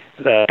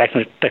 the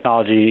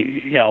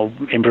technology,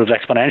 improves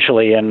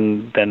exponentially,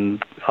 and then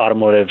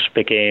automotives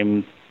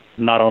became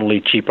not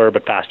only cheaper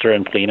but faster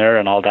and cleaner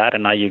and all that.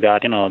 And now you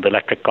got, the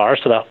electric cars.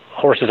 So the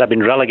horses have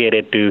been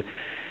relegated to,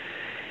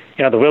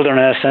 the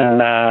wilderness and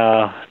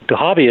to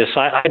hobbyists.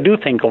 I do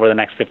think over the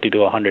next 50 to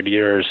 100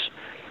 years,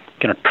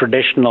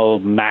 traditional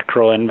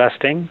macro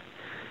investing,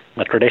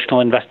 the traditional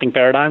investing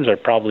paradigms are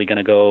probably going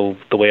to go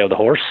the way of the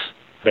horse.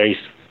 Very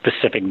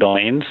specific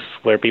domains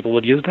where people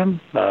would use them.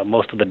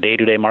 Most of the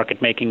day-to-day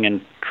market making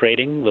and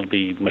trading will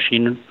be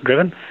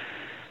machine-driven.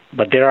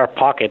 But there are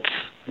pockets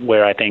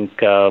where I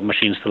think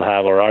machines still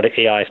have, or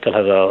AI still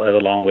has a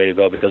long way to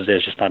go, because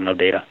there's just not enough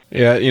data.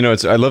 Yeah,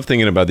 I love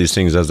thinking about these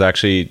things. I was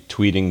actually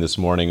tweeting this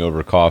morning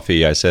over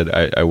coffee. I said,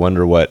 I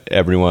wonder what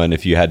everyone,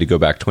 if you had to go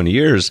back 20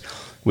 years,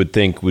 would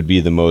think would be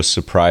the most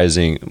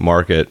surprising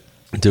market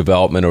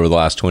development over the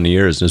last 20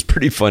 years. And it's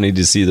pretty funny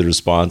to see the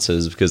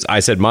responses, because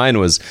I said mine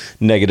was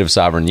negative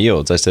sovereign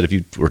yields. I said if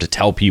you were to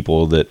tell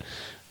people that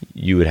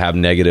you would have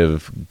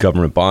negative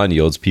government bond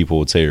yields, people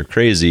would say you're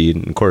crazy.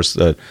 And of course,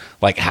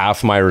 like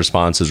half my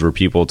responses were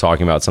people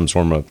talking about some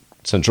sort of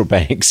central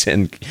banks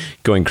and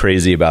going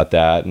crazy about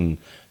that. And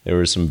there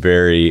were some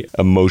very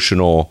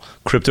emotional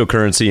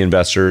cryptocurrency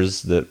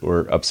investors that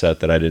were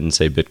upset that I didn't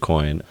say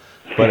Bitcoin.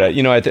 But, I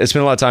spent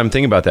a lot of time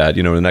thinking about that.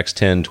 In the next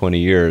 10, 20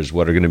 years,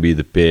 what are going to be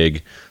the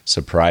big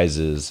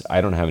surprises?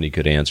 I don't have any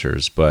good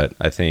answers, but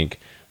I think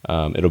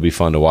it'll be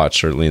fun to watch,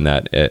 certainly in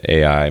that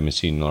AI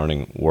machine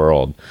learning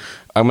world.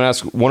 I'm going to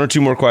ask one or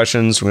two more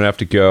questions. We're going to have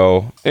to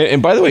go.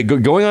 And by the way,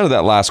 going on to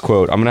that last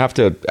quote, I'm going to have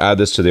to add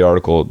this to the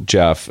article.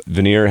 Jeff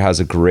Veneer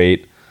has a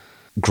great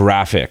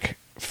graphic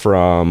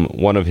from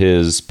one of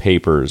his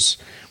papers,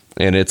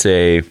 and it's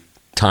a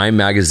Time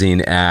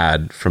magazine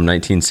ad from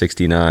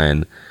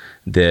 1969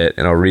 that,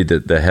 and I'll read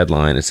the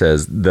headline. It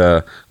says,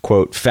 the,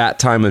 quote, fat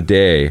time of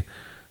day.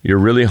 You're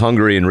really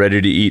hungry and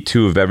ready to eat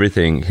two of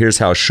everything. Here's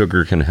how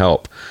sugar can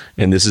help.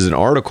 And this is an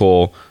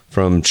article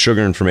from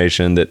Sugar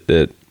Information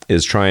that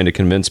is trying to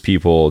convince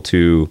people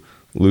to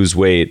lose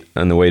weight.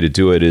 And the way to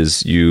do it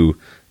is you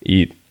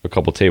eat a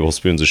couple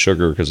tablespoons of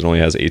sugar because it only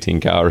has 18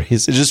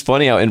 calories. It's just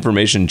funny how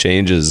information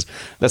changes.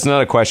 That's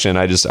not a question.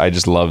 I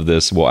just love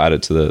this. We'll add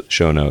it to the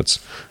show notes.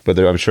 But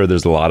I'm sure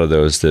there's a lot of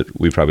those that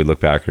we probably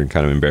look back and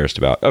kind of embarrassed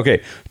about. Okay,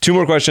 two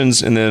more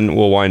questions and then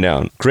we'll wind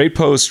down. Great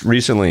post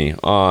recently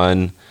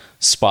on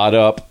spot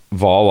up,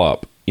 vol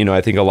up.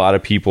 I think a lot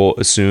of people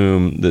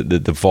assume that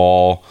the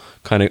vol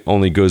kind of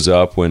only goes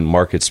up when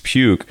markets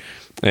puke.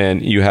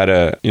 And you had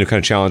a kind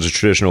of challenge the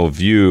traditional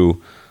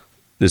view,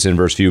 this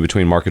inverse view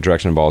between market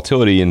direction and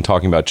volatility, and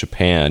talking about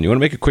Japan. You want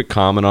to make a quick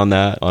comment on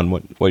that, on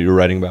what you were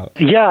writing about?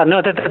 Yeah,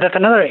 no, that's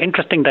another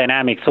interesting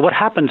dynamic. So what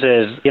happens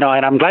is, and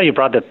I'm glad you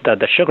brought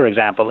the sugar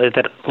example, is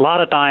that a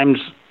lot of times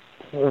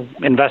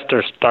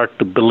investors start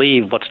to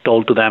believe what's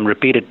told to them,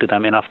 repeated to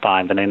them enough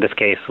times. And in this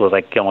case, it was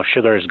like,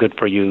 sugar is good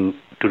for you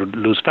to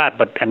lose fat.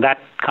 And that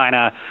kind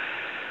of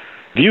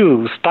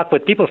view stuck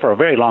with people for a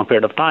very long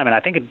period of time. And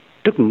I think it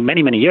took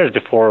many, many years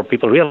before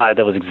people realized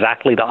that was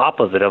exactly the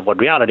opposite of what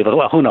reality was.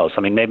 Well, who knows?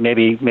 I mean,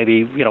 maybe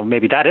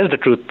that is the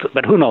truth,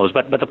 but who knows?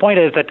 But the point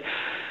is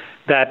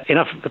that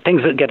enough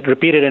things that get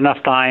repeated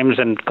enough times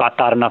and got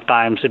taught enough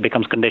times, it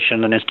becomes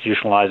conditioned and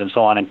institutionalized and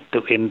so on. And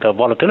in the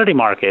volatility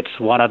markets,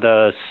 one of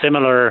the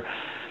similar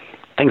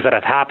things that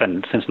have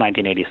happened since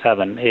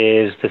 1987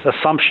 is this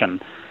assumption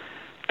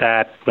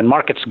that when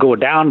markets go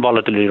down,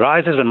 volatility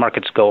rises. When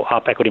markets go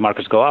up, equity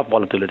markets go up,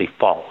 volatility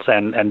falls.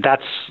 And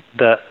that's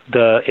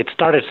it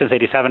started since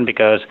 87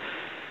 because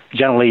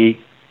generally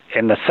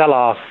in the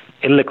sell-off,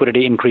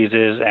 illiquidity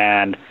increases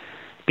and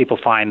people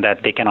find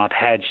that they cannot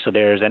hedge, so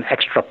there's an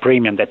extra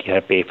premium that you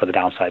have to pay for the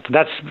downside. So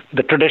that's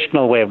the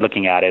traditional way of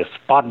looking at it.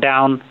 Spot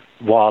down,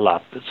 vol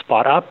up,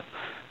 spot up,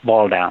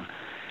 vol down.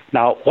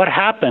 Now, what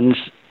happens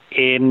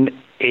in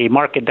a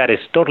market that is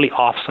totally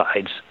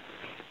offsides,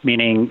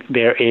 meaning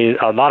there is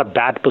a lot of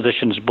bad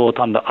positions both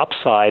on the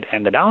upside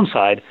and the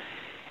downside,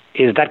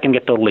 is that can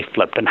get totally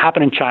flipped. And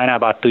happened in China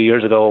about 2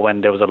 years ago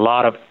when there was a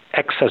lot of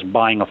excess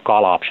buying of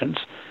call options,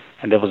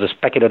 and there was a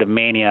speculative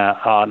mania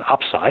on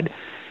upside.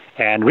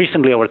 And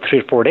recently, over 3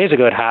 or 4 days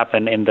ago, it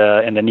happened in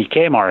the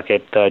Nikkei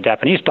market, the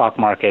Japanese stock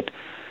market,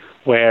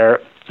 where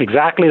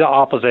exactly the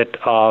opposite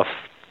of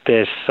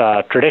this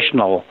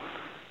traditional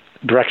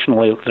directional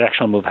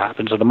move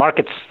happened. So the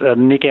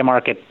Nikkei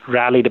market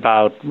rallied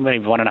about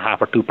maybe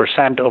 1.5 or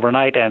 2%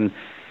 overnight, and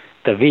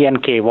the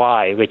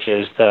VNKY, which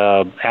is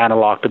the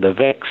analog to the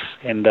VIX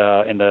in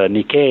the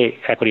Nikkei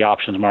equity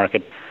options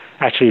market,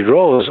 actually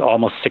rose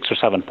almost 6 or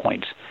 7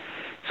 points.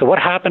 So what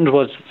happened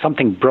was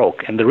something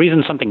broke, and the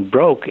reason something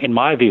broke, in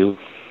my view,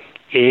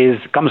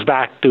 comes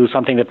back to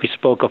something that we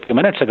spoke a few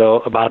minutes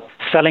ago about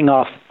selling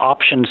off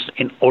options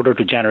in order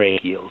to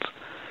generate yields.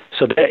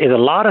 So there is a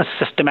lot of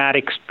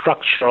systematic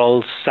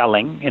structural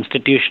selling.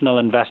 Institutional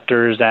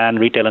investors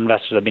and retail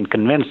investors have been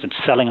convinced that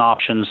selling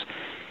options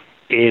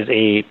is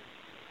a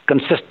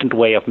consistent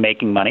way of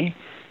making money.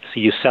 So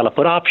you sell a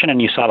put option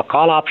and you sell a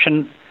call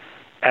option.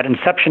 At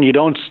inception, you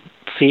don't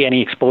see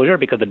any exposure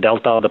because the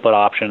delta of the put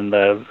option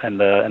and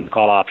the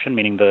call option,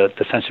 meaning the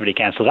sensitivity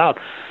cancels out.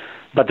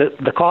 But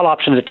the call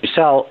options that you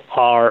sell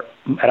are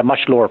at a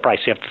much lower price.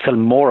 You have to sell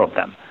more of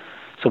them.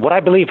 So what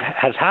I believe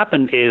has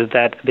happened is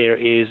that there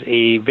is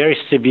a very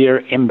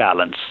severe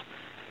imbalance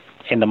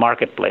in the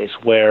marketplace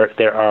where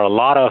there are a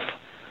lot of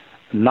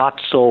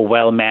not so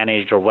well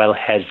managed or well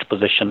hedged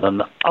positions on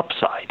the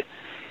upside.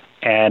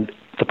 And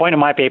the point of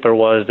my paper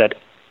was that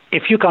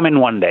if you come in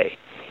one day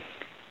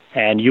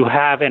and you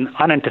have an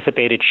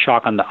unanticipated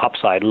shock on the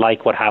upside,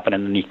 like what happened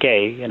in the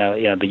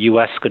Nikkei, the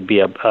U.S. could be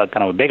a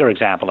kind of a bigger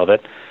example of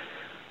it,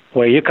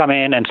 where you come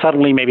in and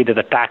suddenly maybe there's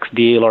a tax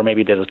deal or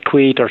maybe there's a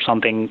tweet or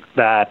something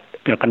that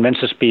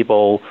convinces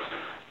people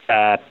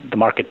that the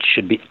market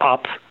should be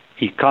up.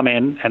 You come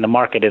in and the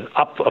market is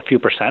up a few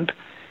percent.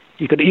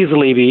 You could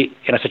easily be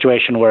in a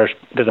situation where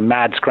there's a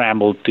mad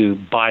scramble to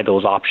buy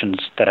those options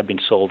that have been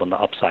sold on the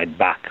upside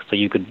back. So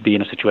you could be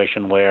in a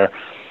situation where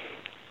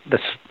the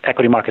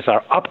equity markets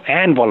are up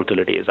and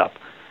volatility is up.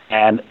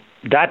 And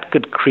that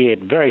could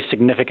create very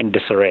significant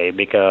disarray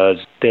because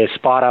the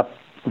spot up,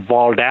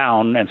 vol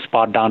down and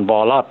spot down,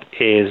 vol up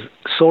is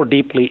so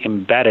deeply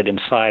embedded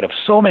inside of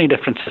so many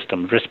different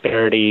systems, risk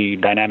parity,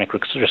 dynamic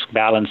risk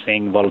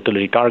balancing,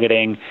 volatility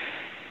targeting,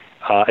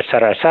 et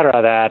cetera,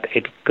 that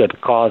it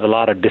could cause a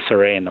lot of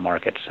disarray in the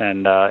markets.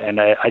 And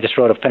I just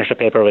finished a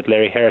paper with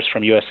Larry Harris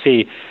from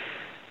USC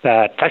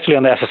that's actually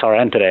on the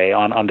SSRN today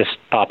on this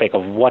topic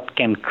of what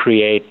can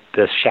create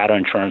this shadow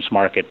insurance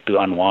market to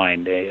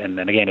unwind. And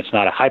then again, it's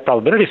not a high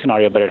probability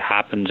scenario, but it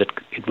happens.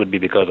 It would be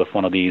because of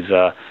one of these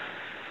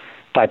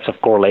types of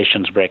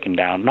correlations breaking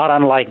down, not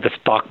unlike the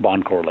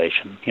stock-bond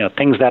correlation.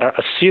 Things that are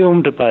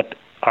assumed but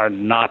are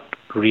not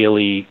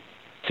really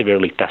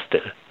severely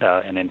tested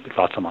in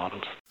lots of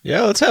models.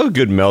 Yeah, let's have a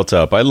good melt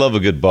up. I love a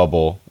good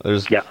bubble.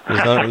 There's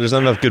not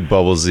enough good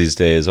bubbles these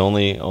days.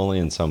 Only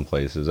in some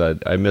places.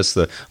 I miss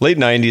the late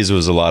 90s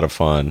was a lot of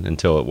fun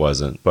until it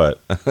wasn't.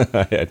 But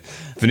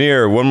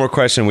Veneer, one more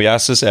question. We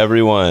ask this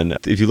everyone.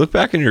 If you look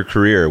back in your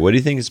career, what do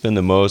you think has been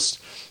the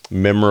most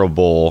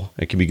memorable?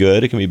 It can be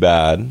good, it can be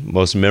bad.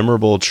 Most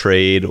memorable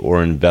trade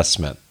or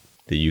investment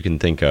that you can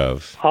think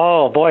of?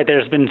 Oh boy,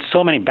 there's been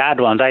so many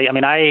bad ones.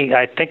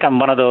 I think I'm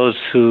one of those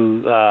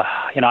who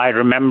I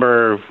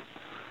remember.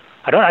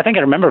 I think I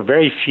remember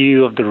very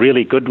few of the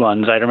really good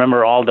ones. I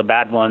remember all the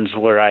bad ones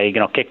where I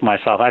kicked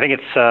myself. I think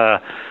it's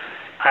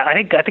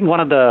I think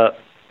one of the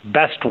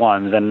best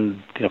ones,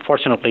 and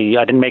fortunately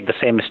I didn't make the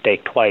same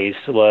mistake twice,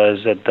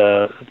 was at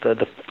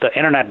the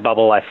internet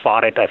bubble. I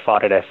fought it.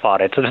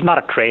 So this is not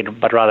a trade,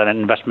 but rather an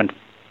investment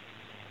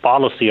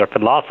policy or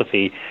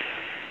philosophy.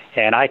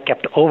 And I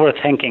kept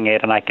overthinking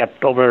it, and I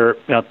kept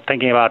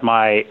thinking about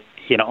my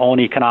own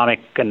economic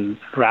and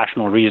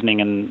rational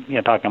reasoning, and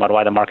talking about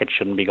why the market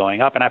shouldn't be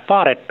going up. And I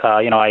fought it.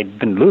 I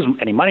didn't lose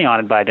any money on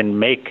it, but I didn't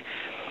make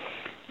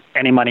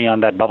any money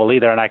on that bubble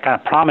either. And I kind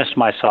of promised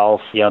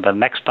myself, the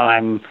next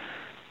time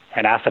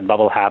an asset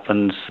bubble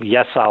happens,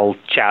 yes, I'll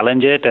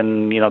challenge it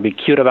and be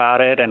cute about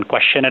it and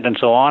question it and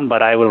so on,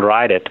 but I will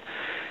ride it.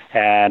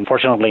 And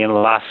fortunately, in the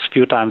last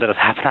few times that has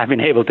happened, I've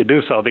been able to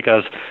do so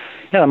because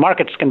the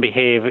markets can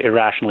behave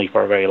irrationally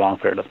for a very long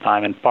period of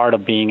time. And part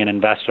of being an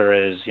investor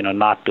is,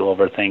 not to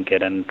overthink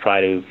it and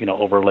try to,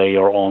 overlay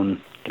your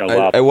own.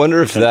 I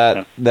wonder if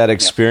that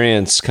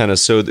experience kind of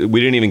we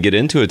didn't even get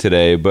into it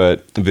today,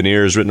 but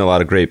Veneer has written a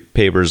lot of great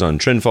papers on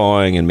trend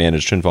following and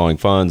managed trend following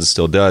funds. It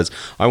still does.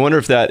 I wonder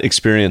if that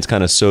experience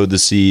kind of sowed the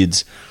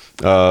seeds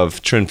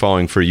of trend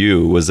following for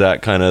you. Was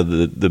that kind of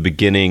the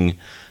beginning?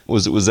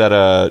 Was that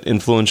a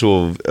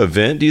influential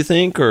event, do you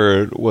think,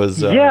 or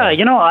was? Yeah,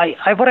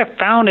 what I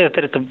found is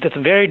that it's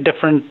a very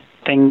different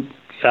thing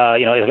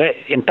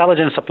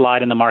intelligence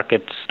applied in the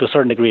markets to a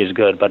certain degree is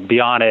good, but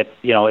beyond it,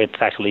 it's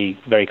actually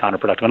very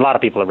counterproductive. And a lot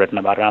of people have written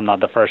about it. I'm not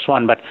the first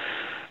one, but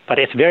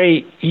it's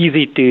very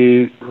easy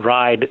to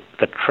ride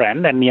the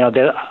trend. And,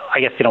 I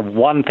guess,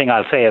 one thing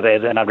I'll say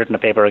is, and I've written a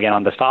paper again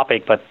on this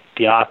topic, but,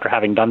 after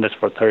having done this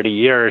for 30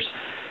 years,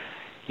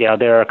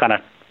 there are kind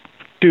of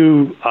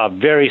two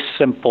very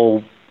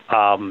simple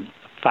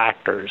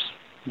factors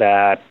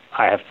that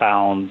I have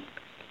found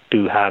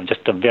to have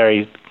just a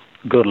very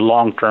good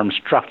long-term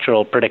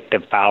structural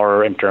predictive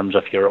power in terms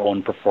of your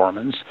own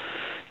performance,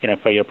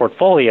 for your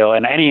portfolio.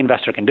 And any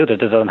investor can do this.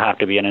 This doesn't have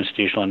to be an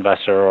institutional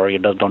investor, or you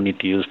don't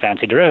need to use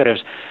fancy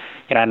derivatives.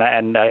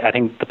 And I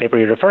think the paper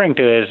you're referring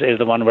to is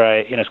the one where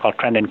it's called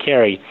Trend and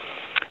Carry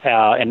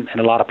in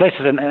a lot of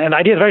places. And the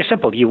idea is very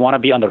simple. You want to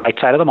be on the right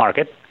side of the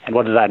market. And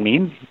what does that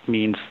mean? It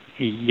means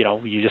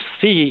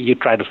you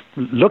try to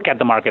look at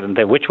the market and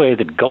say, which way is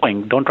it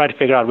going? Don't try to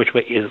figure out which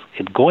way is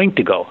it going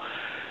to go,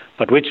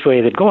 but which way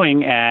is it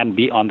going, and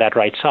be on that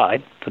right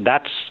side. So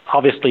that's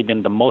obviously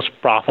been the most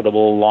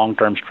profitable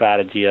long-term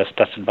strategy as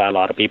tested by a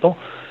lot of people.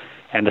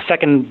 And the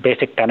second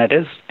basic tenet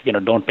is,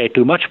 don't pay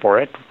too much for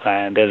it.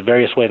 And there's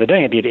various ways of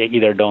doing it. You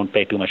either don't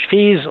pay too much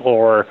fees,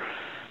 or,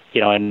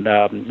 in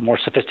a more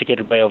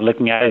sophisticated way of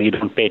looking at it, you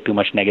don't pay too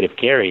much negative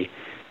carry.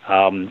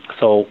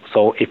 So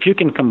if you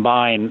can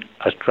combine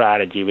a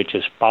strategy which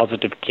is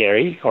positive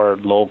carry or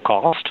low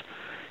cost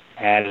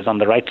and is on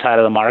the right side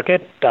of the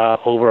market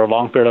over a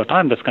long period of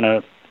time, that's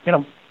going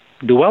to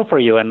do well for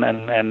you. And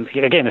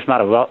again, it's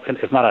not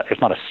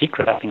a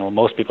secret. I think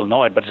most people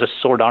know it, but it's just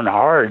so darn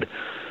hard,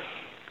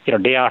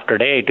 day after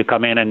day, to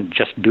come in and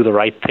just do the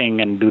right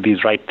thing and do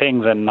these right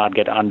things and not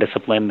get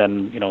undisciplined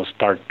and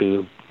start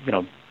to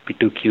be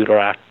too cute or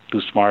act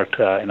too smart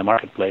in the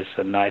marketplace.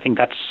 And I think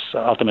that's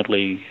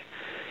ultimately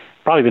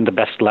probably been the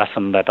best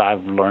lesson that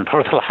I've learned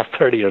over the last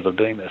 30 years of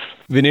doing this.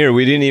 Veneer,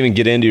 we didn't even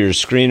get into your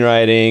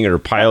screenwriting or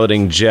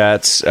piloting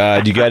jets.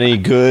 Do you got any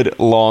good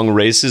long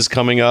races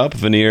coming up?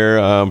 Veneer,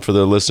 for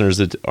the listeners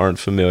that aren't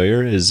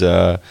familiar, is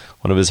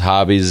one of his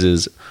hobbies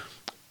is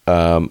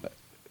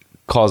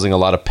causing a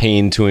lot of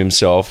pain to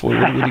himself. What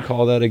do you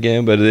call that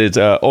again? But it's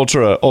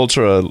ultra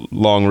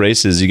long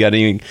races. You got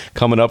any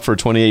coming up for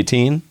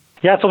 2018?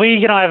 Yeah, so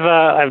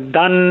I've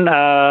done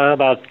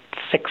about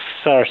 6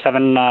 or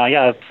 7,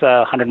 it's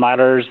 100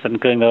 milers,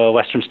 including the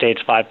Western States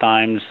 5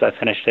 times. I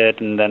finished it,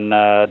 and then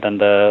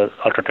the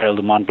Ultra Trail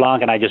du Mont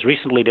Blanc. And I just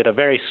recently did a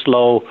very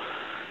slow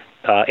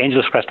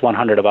Angeles Crest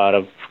 100 about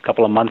a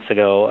couple of months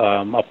ago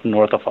up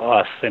north of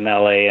us in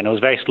LA, and it was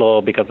very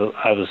slow because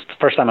the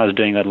first time I was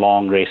doing a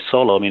long race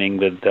solo, meaning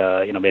with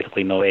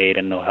basically no aid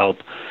and no help.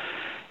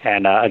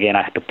 And again,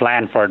 I had to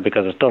plan for it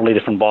because it's a totally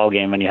different ball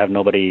game when you have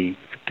nobody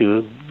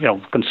to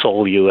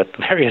console you at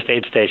various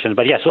aid stations.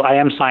 But yeah, so I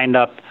am signed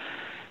up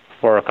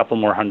for a couple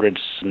more hundreds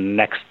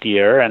next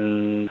year,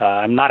 and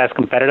I'm not as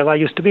competitive as I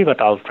used to be, but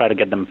I'll try to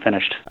get them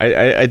finished.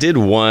 I did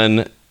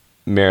one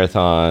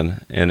marathon,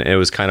 and it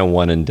was kind of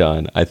one and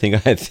done. I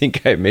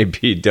think I may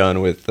be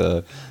done with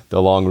the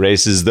long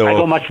races, though. I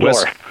go much more.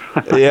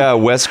 Yeah,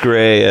 Wes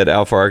Gray at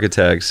Alpha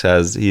Architects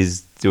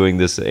he's doing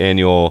this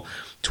annual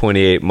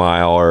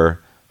 28-mile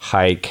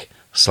hike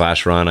 /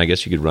 run. I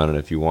guess you could run it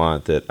if you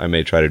want. That I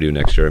may try to do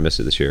next year. I missed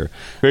it this year.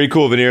 Very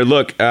cool, Veneer.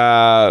 Look,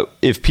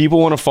 if people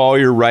want to follow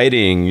your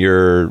writing,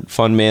 your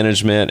fund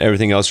management,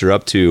 everything else you're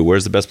up to,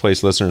 where's the best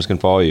place listeners can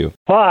follow you?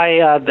 Well,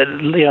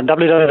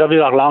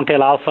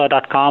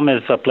 www.longtailalpha.com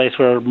is a place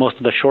where most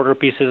of the shorter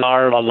pieces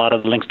are. A lot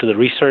of the links to the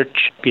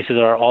research pieces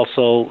are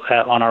also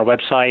on our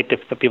website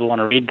if the people want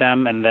to read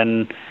them. And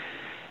then,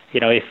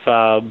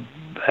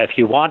 if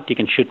you want, you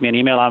can shoot me an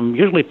email. I'm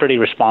usually pretty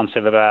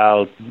responsive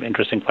about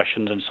interesting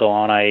questions and so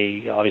on.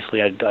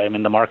 I'm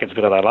in the markets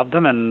because I love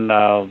them, and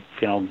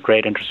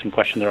great, interesting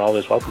questions are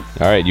always welcome.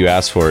 All right, you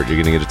asked for it. You're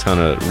going to get a ton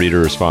of reader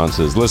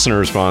responses, listener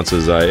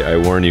responses. I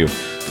warn you.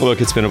 Well, look,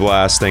 it's been a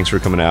blast. Thanks for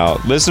coming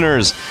out,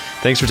 listeners.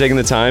 Thanks for taking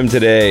the time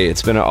today.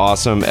 It's been an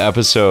awesome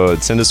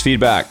episode. Send us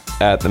feedback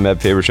at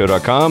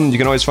themebfabershow.com. You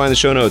can always find the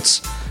show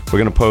notes. We're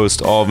going to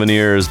post all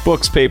Veneer's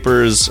books,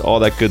 papers, all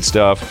that good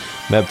stuff.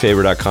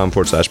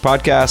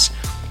 mebfaber.com/podcast.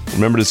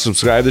 Remember to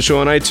subscribe to the show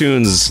on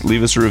iTunes.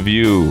 Leave us a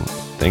review.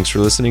 Thanks for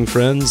listening,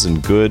 friends,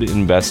 and good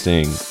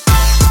investing.